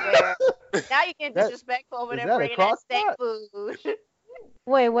 Tupperware. Now you get disrespectful over there bringing that steak food.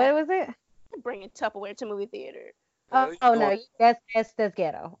 Wait, what was it? Bringing Tupperware to movie theater. Oh no, that's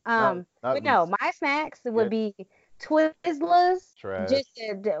ghetto. But no, my snacks would be Twizzlers. Trash.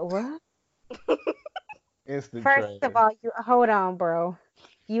 What? Instant First trash. of all, you hold on, bro.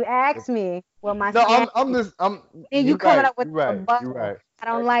 You asked me what my I'm and you coming up with you're right. a You're right. I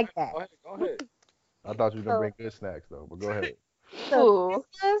don't like that. Go ahead. I thought you were gonna bring good snacks though, but go ahead. So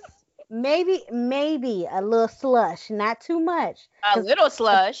maybe a little slush, not too much. A little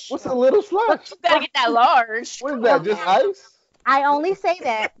slush. What's a little slush? You gotta get that large. What is that? Just ice? I only say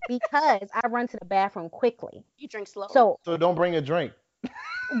that because I run to the bathroom quickly. You drink slow. So don't bring a drink.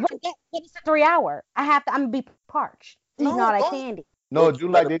 But it's a 3-hour. I'm gonna be parched. Eating all that candy. No, do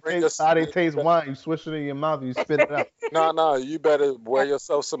like they taste wine. You swish it in your mouth, you spit it out. No, you better wear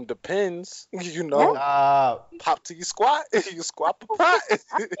yourself some Depends. You know, pop till you squat. You squat the pot.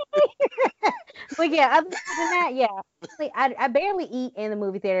 But yeah, other than that, yeah, I barely eat in the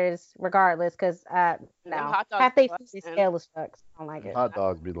movie theaters, regardless, because no, half they food is stale as fuck. I don't like it. Hot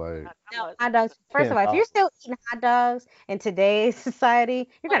dogs be like. No, hot dogs. First of all, if you're still eating hot dogs in today's society,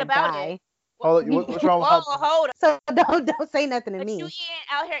 you're gonna die. What's wrong with hot dogs? Hold on. So don't say nothing to me. You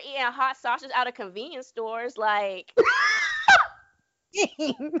out here eating hot sausages out of convenience stores, like you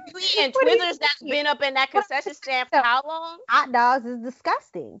eating Twizzlers that's been up in that concession stand for how long? Hot dogs is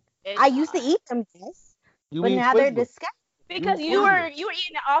disgusting. I used to eat them, yes, but now they're disgusting. Because you were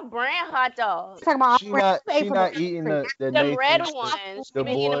eating off-brand hot dogs. Talking about she not eating the red ones. The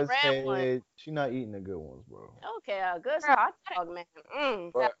boys said she not eating the good ones, bro. Okay, a good hot dog,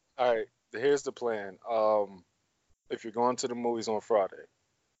 man. But, all right, here's the plan. If you're going to the movies on Friday,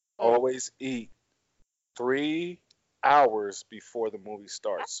 always eat 3 hours before the movie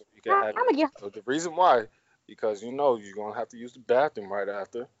starts, so you can have it. So the reason why, because you're gonna have to use the bathroom right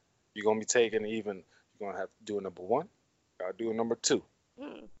after. You're gonna be taking you're gonna have to do a number 1. Gotta do a number 2.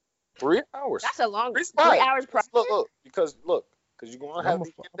 3 hours. That's a long 3 hours. Because you're gonna have to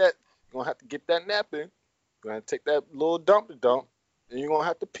get that. You're gonna have to get that nap in. You're gonna take that little dump, and you're gonna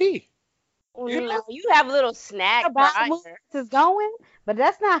have to pee. You have a little snack. Is going, but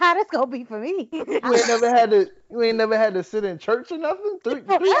that's not how this gonna be for me. You ain't never had to sit in church or nothing. 3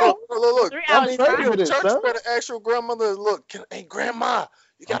 hours. Look. 3 hours. Church better ask your grandmother. Look, hey grandma,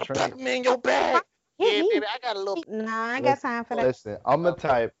 you got a peppermint in your bag. Yeah, baby, I got a little. Nah, I ain't got time for that. Listen, I'm the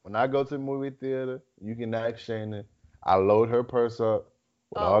type, when I go to the movie theater, you can ask Shayna, I load her purse up.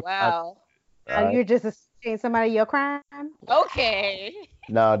 Wow. You're just associating somebody your crime? Okay.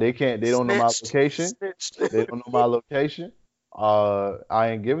 No, they can't. They don't know my location. They don't know my location. I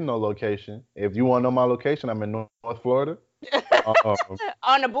ain't giving no location. If you want to know my location, I'm in North Florida.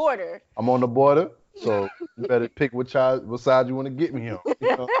 On the border. I'm on the border, so you better pick what side you want to get me on.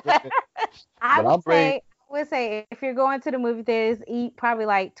 You know I would say if you're going to the movie theaters, eat probably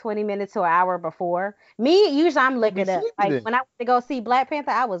like 20 minutes to an hour before. Me, usually I'm licking up. Like when I went to go see Black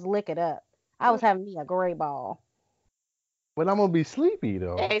Panther, I was licking up. I was having me a great ball. But I'm gonna be sleepy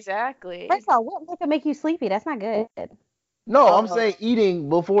though. Exactly. First of all, what liquor make you sleepy? That's not good. No, I'm saying eating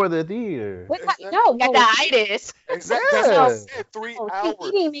before the theater. No, got the itis. Exactly. That's 3 hours.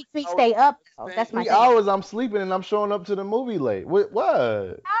 Eating makes me stay up. That's my 3 hours. I'm sleeping and I'm showing up to the movie late. What?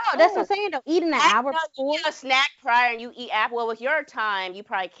 No, that's what I'm saying. Though, eating an hour before. You get a snack prior and you eat after. Well, with your time, you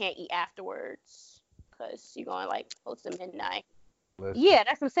probably can't eat afterwards. because you're going like close to midnight. Yeah,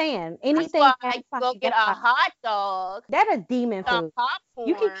 that's what I'm saying. Anything That's why that's you like go get a that, hot dog, that is demon some food.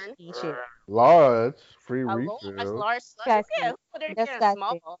 You can popcorn, eat shit. Large free a refill. large slush. Disgusting. Yeah, who put it getting small?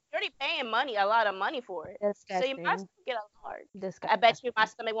 Disgusting. You're already paying a lot of money for it. So you might as Disgusting. well get a large. I Disgusting. bet you my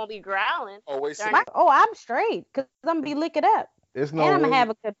stomach won't be growling. Oh wait, see, I'm straight because I'm gonna be licking up, It's and no I'm gonna way. have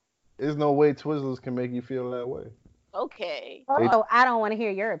a good. There's no way Twizzlers can make you feel that way. Okay. Oh, I don't want to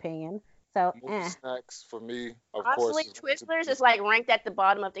hear your opinion. So, movie snacks for me, of Honestly, course. Twizzlers is like ranked at the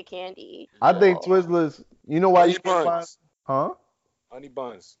bottom of the candy. I think Twizzlers. You know why Honey you can't find? buns. Huh? Honey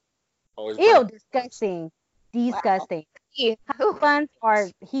buns. Always ew, bring disgusting, disgusting. Honey buns are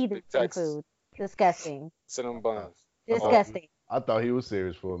heathen food. Disgusting, cinnamon buns. disgusting. I thought he was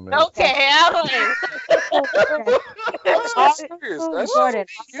serious for a minute. Okay, I'm I'm serious. That's Jordan,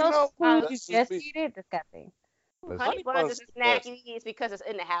 you know, you that's just me. eat it. Disgusting. Honey buns is a snack you eat because it's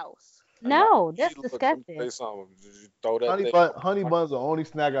in the house. No, that's Look, let me disgusting. say something. You throw that Honey, thing. honey buns are the only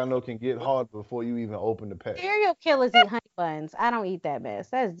snack I know can get hard before you even open the pack. Serial killers eat honey buns. I don't eat that mess.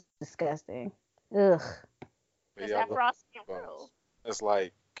 That's disgusting. Ugh. Is Yeah, that frosting buns. real? It's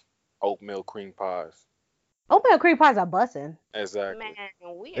like oatmeal cream pies. Oatmeal cream pies are bussin'. Exactly. Man,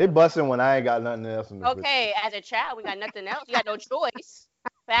 we They busting when I ain't got nothing else in the okay, as a child, we got nothing else. You got no choice.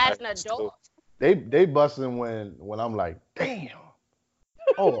 But as an adult, They busting when I'm like, damn.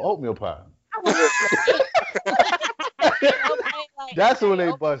 Oh, oatmeal pie. That's when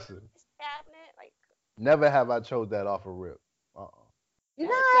they busting. Never have I chose that off a rip. No,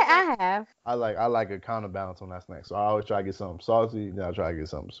 I have. I like a counterbalance on that snack. So I always try to get something salty, then I try to get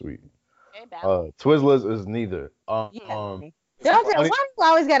something sweet. Twizzlers is neither. Why do you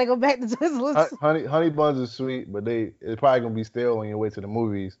always gotta go back to Twizzlers? Honey buns is sweet, but it's probably gonna be stale on your way to the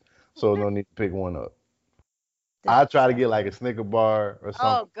movies, so no need to pick one up. I try to get like a Snicker bar or something.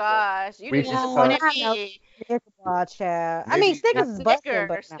 Oh gosh, you Reese's disappointed Cups. me. Snicker bar, child. I mean, Snickers is busting,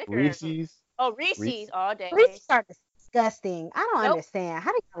 but no. Reese's. Oh, Reese's all day. Reese's are disgusting. I don't understand.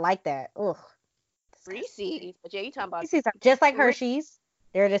 How do you like that? Ugh. Reese's, but yeah, you talking about Reese's are just like Hershey's.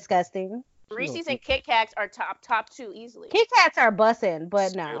 They're disgusting. Reese's and Kit Kats are top two easily. Kit Kats are bussin',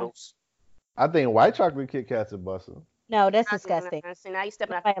 but no. I think white chocolate Kit Kats are busting. No, that's disgusting. See, now you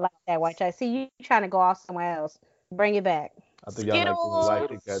stepping up. I like that white chocolate. See, you trying to go off somewhere else. Bring it back. I think y'all like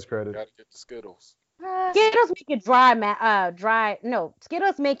Kit Kats credit. Gotta get the Skittles. Skittles make you dry. No,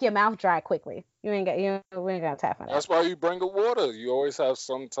 Skittles make your mouth dry quickly. We ain't got time for that. That's why you bring a water. You always have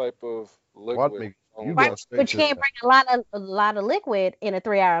some type of liquid. Right, but you can't bring a lot of liquid in a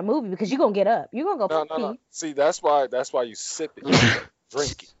 3-hour movie because you're gonna get up. You're gonna go pee. No. See, that's why you sip it. You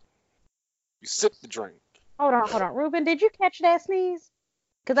drink it. You sip the drink. Hold on. Ruben, did you catch that sneeze?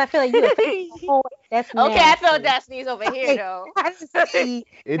 Because I feel like you. That's okay, I felt that sneeze over here though. It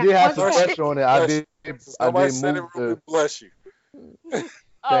did have some pressure on it. I did move the. Bless you.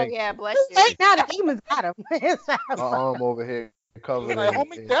 Oh yeah, bless you. Now the demons got him. My arm over here covered. Like, oh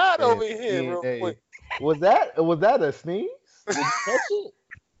my God, over here, real quick. Was that a sneeze?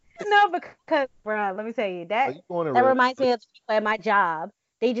 No, because bro, let me tell you that reminds me of people at my job.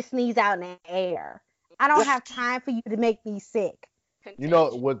 They just sneeze out in the air. I don't have time for you to make me sick. You know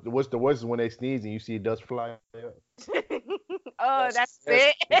what's the worst is when they sneeze and you see dust fly out. Oh, that's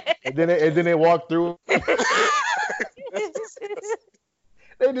it. And then they walk through.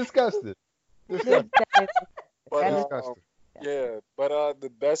 They disgusted. But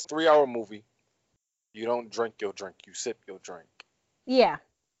the best 3-hour movie. You don't drink your drink. You sip your drink. Yeah,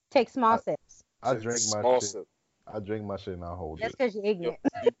 take small sips. I drink my small shit. sip. I drink my shit and I hold That's it. because you're ignorant.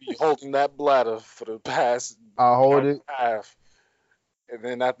 You be holding that bladder for the past. I hold it. Half. And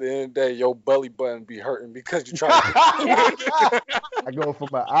then at the end of the day, your belly button be hurting because you're trying to. I go from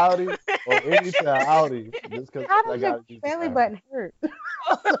an Audi or any to an Audi just because I got your belly button hurt?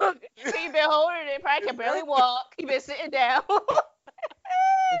 You've been holding it, probably can barely walk. You've been sitting down.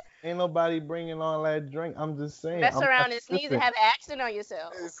 Ain't nobody bringing all that drink. I'm just saying. Mess around and sneeze and have an accident on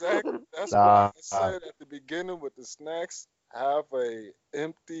yourself. Exactly. That's why I said at the beginning with the snacks, have a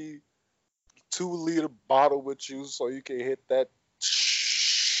empty 2-liter bottle with you so you can hit that.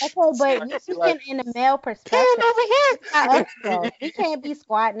 Okay, but you speaking in a male perspective. Over here. We can't be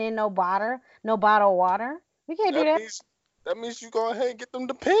squatting in no bottle of water. We can't do that. That means you go ahead and get them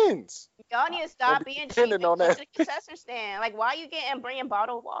the pins. Y'all need to stop being cheap and go to the concession stand. Like, why you bringing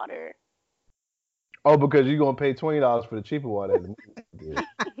bottled water? Oh, because you're gonna pay $20 for the cheaper water.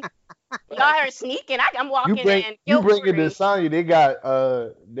 Y'all are sneaking. I'm walking in. You bring it to Sonya. They got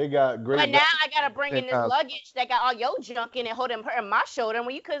great. But now I gotta bring in this luggage that got all your junk in it, holding her on my shoulder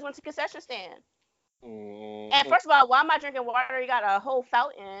when you could have went to the concession stand. And first of all, why am I drinking water? You got a whole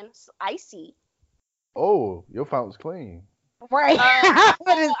fountain, it's icy. Oh, your fountain's clean. Right. I was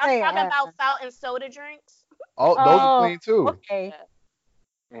gonna I'm say. talking about fountain soda drinks. Oh, those are clean too. Okay.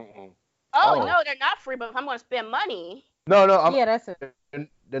 Mm-mm. Oh Oh. no, they're not free. But if I'm going to spend money, No, Yeah, that's it.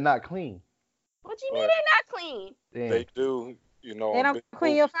 they're not clean. what do you mean But they're not clean? Damn. they do, you know, They on don't big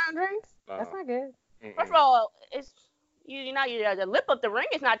clean your movies. fountain drinks. That's not good. First of Mm-mm. all, it's the lip of the ring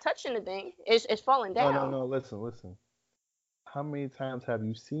is not touching the thing. It's falling down. No. Listen. How many times have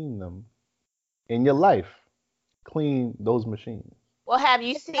you seen them in your life clean those machines? Well, have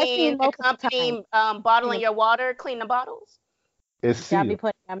you I've seen seen the multiple company times. bottling your water, clean the bottles? It's Y'all be sealed.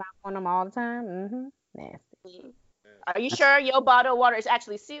 putting your mouth on them all the time. Mm-hmm. Nasty. Mm. Are you sure your bottle of water is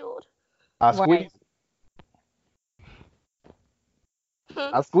actually sealed? I Right. squeeze.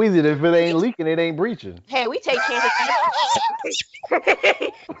 I squeeze it. If it ain't leaking, it ain't breaching. Hey, we take chances.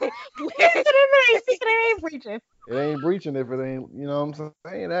 It ain't preaching. It ain't breaching if it ain't. You know what I'm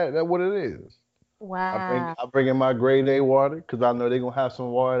saying? That's what it is. Wow. I bring in my grade A water because I know they're gonna have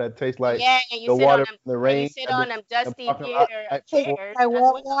some water that tastes like Yeah, and you the sit on water them. from the And rain. you sit on them dusty parking lot pier right Tastes before. chairs. like That's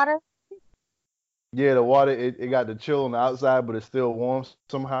warm what. water. Yeah, the water it got the chill on the outside, but it's still warm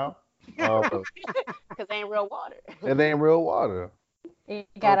somehow. Because they ain't real water. It ain't real water. It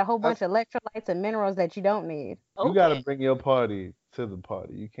got So a whole bunch of electrolytes and minerals that you don't need. you got to Okay. bring your party to the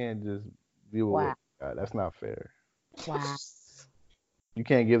party. You can't just deal with Wow. what you got. That's not fair. Wow. You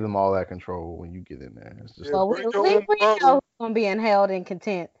can't give them all that control when you get in there. It's just Yeah, Well, bring at your least own we know bottle. who's gonna be held in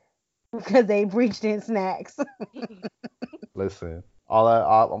content because they breached in snacks. listen.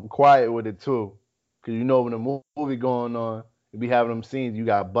 I'm quiet with it too, cause you know when the movie going on, you be having them scenes. You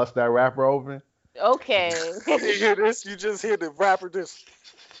got to bust that wrapper open. Okay. You hear this? You just hear the rapper just.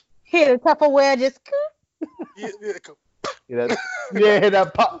 Here, the Tupperware just. Yeah, Yeah,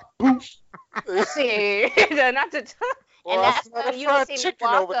 that pop. Poof. See, not to. Well, And I that's smell when the you will fried see me chicken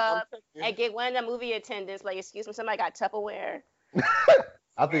walk over there. I'm up telling you. and get one of the movie attendants, like, excuse me, somebody got Tupperware.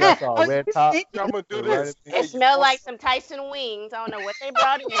 I think I saw a red top. I'm gonna do Right this. in It Hey, you smelled want like some Tyson wings. I don't know what they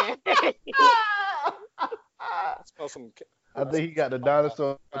brought in. I smell some. I think he got the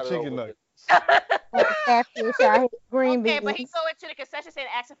dinosaur chicken nugget. Catfish out here, green Okay, but he beans. go into the concession stand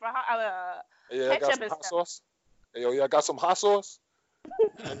asking for Yeah, I got ketchup some and hot stuff. sauce. Hey, yo, y'all got some hot sauce?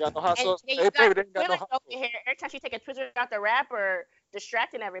 Ain't got no hot And sauce. then Hey, you baby, got they ain't got no Phyllis hot over sauce. here. Every time she take a picture out the wrapper,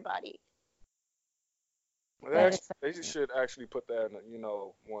 distracting everybody. They should actually put that in,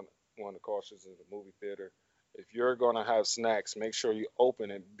 one of the cautions in the movie theater. If you're gonna have snacks, make sure you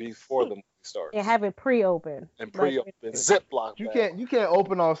open it before the movie starts. They have it pre-open. And Like, pre-open Ziploc You bag. can't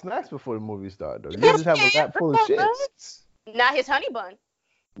open all snacks before the movie start though. You just have a wrap full of shit. Not his honey bun.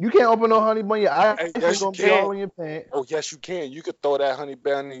 You can't open no honey bun. Your ice Hey, is yes, you gonna be can. all in your pants. Oh, yes, you can. You could throw that honey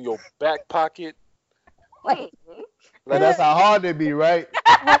bun in your back pocket. Like, Like that's how hard they be, right?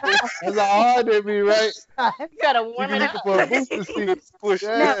 That's how hard they be, right? You gotta You warm can it use it up. for a booster seat. Push.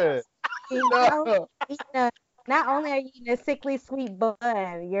 Yeah. you know, not only are you eating a sickly sweet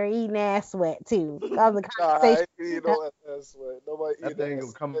bun, you're eating ass sweat too. That was the Nah, I conversation. ain't eat no ass sweat. Nobody That eat thing ass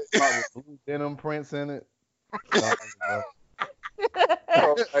gonna come sweat. out with blue denim prints in it.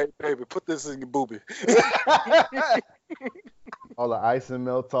 Oh, hey, baby, put this in your boobie. All the icing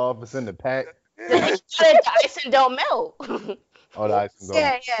melts off. It's in the pack. The icing don't melt. All the icing don't.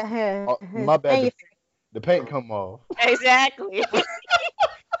 Yeah. Oh, my bad. The paint come off. Exactly.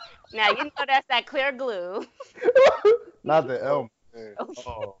 Now you know that's that clear glue. Not the elm. Man,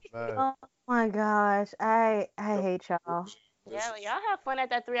 Oh man. Oh my gosh, I hate y'all. Yeah, y'all have fun at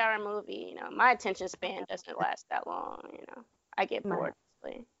that 3-hour movie. My attention span doesn't last that long. I get bored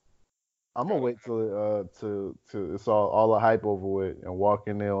easily. I'm gonna wait till it's all the hype over with and walk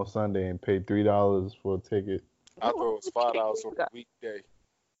in there on Sunday and pay $3 for a ticket. I thought it was $5 on a weekday,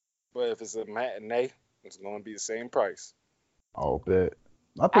 but if it's a matinee, it's gonna be the same price. I'll bet.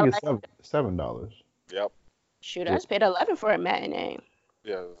 I think it's $7. Yep. Shoot, I just paid 11 for a matinee.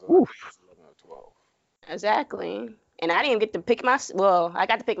 Yeah. It's 11 or 12. Exactly. And I didn't even get to pick my. Well, I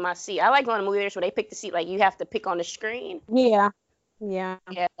got to pick my seat. I like going to movie theaters where they pick the seat like you have to pick on the screen. Yeah. Yeah.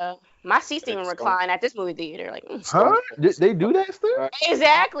 My seats didn't even recline at this movie theater. Like. Huh? They do that still?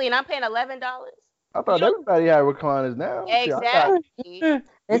 Exactly, and I'm paying $11. I thought everybody had recliners now. Exactly.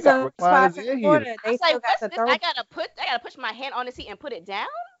 It's got some spots recliners in in Florida. here. They It's like, still got what's the this? throw. I gotta push my hand on the seat and put it down.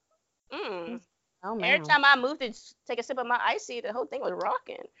 Oh man. Every time I moved to take a sip of my icy, the whole thing was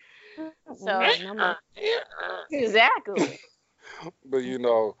rocking. So exactly. But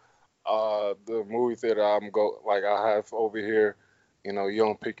the movie theater I have over here, you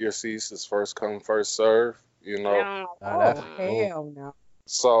don't pick your seats. It's first come, first serve. That's hell no.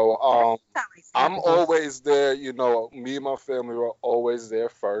 So I'm always there. Me and my family are always there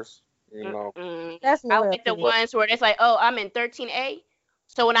first. You know. That's I like the loyalty. ones where it's like, oh, I'm in 13A.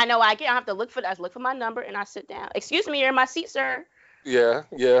 So when I know I have to look for that. I look for my number and I sit down. Excuse me, you're in my seat, sir. Yeah,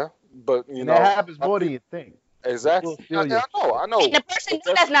 but you And know, that happens more than you think. exactly. Still your I know. And the person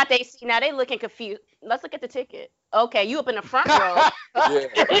knows that's not their seat. Now they looking confused. Let's look at the ticket. Okay, you up in the front row. Yeah,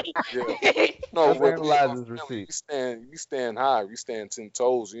 yeah. No, Let's but analyze this receipt. you stand high. You stand 10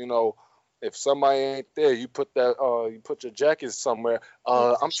 toes. You know, if somebody ain't there, you put your jacket somewhere.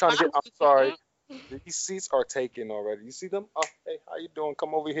 I'm trying to get. I'm sorry. These seats are taken already. You see them? Oh, hey, how you doing?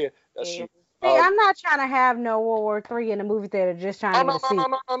 Come over here. That's you. See, I'm not trying to have no World War III in the movie theater. Just trying to get a seat.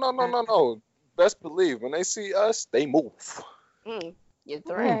 No. Best believe when they see us, they move. You're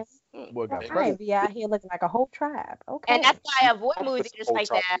threats. I ain't be out here looking like a whole tribe. Okay. And that's why I avoid movie theaters like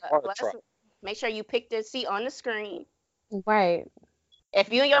that. Make sure you pick the seat on the screen. Right.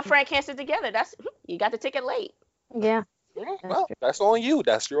 If you and your friend can't sit together, you got the ticket late. Yeah. Well, that's on you.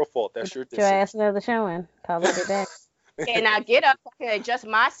 That's your fault. That's your decision. Your ass another showing. Call it that. And I get up, I can adjust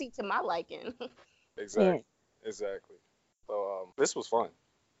my seat to my liking. Exactly. So this was fun.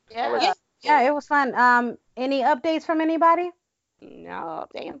 Yeah. Yeah, it was fun. Any updates from anybody? No,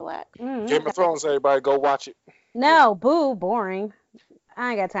 they in black. Game of Thrones, everybody go watch it. No, boo, boring.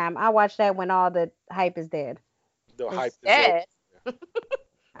 I ain't got time. I watch that when all the hype is dead. The hype is dead.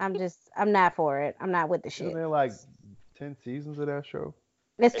 I'm not for it. I'm not with the shit. Isn't there like 10 seasons of that show?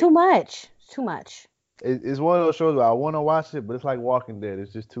 It's too much. It's too much. It's one of those shows where I want to watch it, but it's like Walking Dead.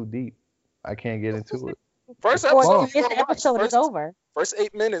 It's just too deep. I can't get into it. First episode is over. First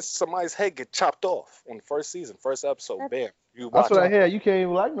 8 minutes, somebody's head get chopped off on the first season. First episode, bam. That's what I hear. You can't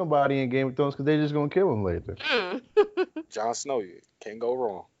even like nobody in Game of Thrones because they're just gonna kill him later. Jon Snow, you can't go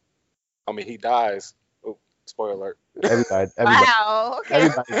wrong. I mean, he dies. Oh, spoiler alert. Everybody. Wow. Okay.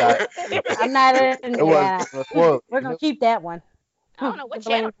 Everybody died. I'm not in. We're gonna keep that one. I don't know what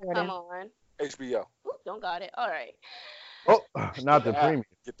channel to come on. HBO. Ooh, don't got it. All right. Oh, not the premium.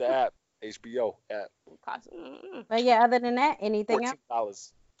 Get the app. HBO app. But yeah, other than that, anything else?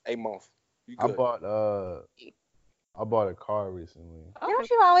 $14 a month. I bought a car recently. Don't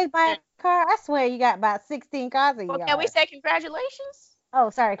you always buy a car? I swear you got about 16 cars in your yard. Can we say congratulations? Oh,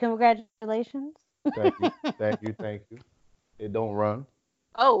 sorry. Congratulations. Thank you. It don't run.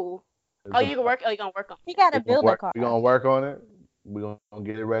 Oh. You can work. Oh, you gonna work on it. You gotta build a car. We're gonna work on it. We're gonna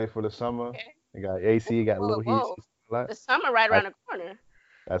get it ready for the summer. Okay. It got AC, got low heat. The summer right around the corner.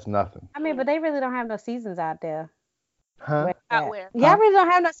 That's nothing. I mean, but they really don't have no seasons out there. Huh? Out where? Y'all really don't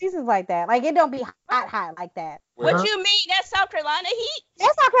have no seasons like that. Like, it don't be hot like that. What you mean? That's South Carolina heat?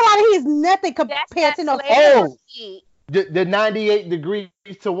 That South Carolina heat is nothing compared to no heat. The 98 degrees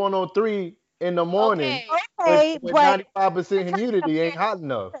to 103 in the morning with 95% humidity ain't hot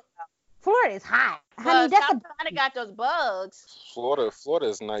enough. Florida is hot. Honey, South Carolina got those bugs. Florida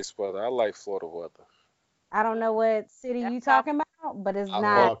is nice weather. I like Florida weather. I don't know what city you talking about, but it's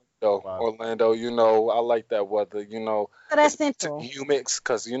not. Orlando, you know, I like that weather. You know, so that's central. Humid,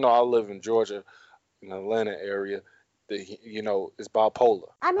 because you know I live in Georgia, in the Atlanta area. You know, it's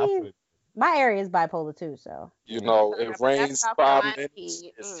bipolar. I mean, my area is bipolar too, so. You know, it rains 5 minutes.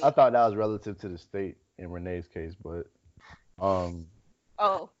 I thought that was relative to the state in Renee's case, but not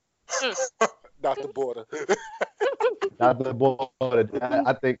the border. Not the border.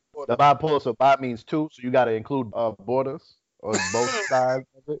 I think the bipolar, so bi means two, so you got to include borders or both sides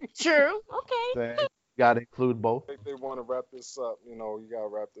of it. True. Okay. So you got to include both. I think they want to wrap this up. You know, you got to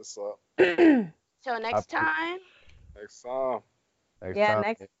wrap this up. Till next time. Next time. Next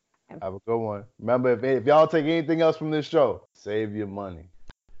time. Have a good one. Remember, if y'all take anything else from this show, save your money.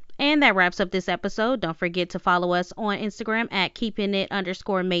 And that wraps up this episode. Don't forget to follow us on Instagram at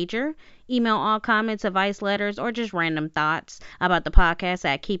keepingit_major. Email all comments, advice, letters, or just random thoughts about the podcast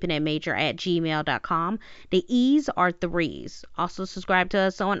at keepingitmajor@gmail.com. The E's are 3s. Also subscribe to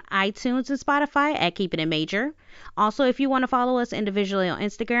us on iTunes and Spotify at Keeping It Major. Also, if you want to follow us individually on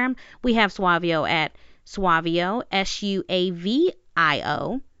Instagram, we have Suavio at Suavio,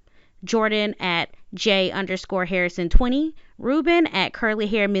 SUAVIO. Jordan at J_Harrison20, Ruben at Curly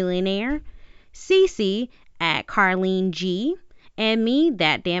Hair Millionaire, Cece at Carlene G, and me,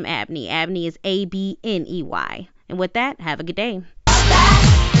 that damn Abney. Abney is ABNEY. And with that, have a good day.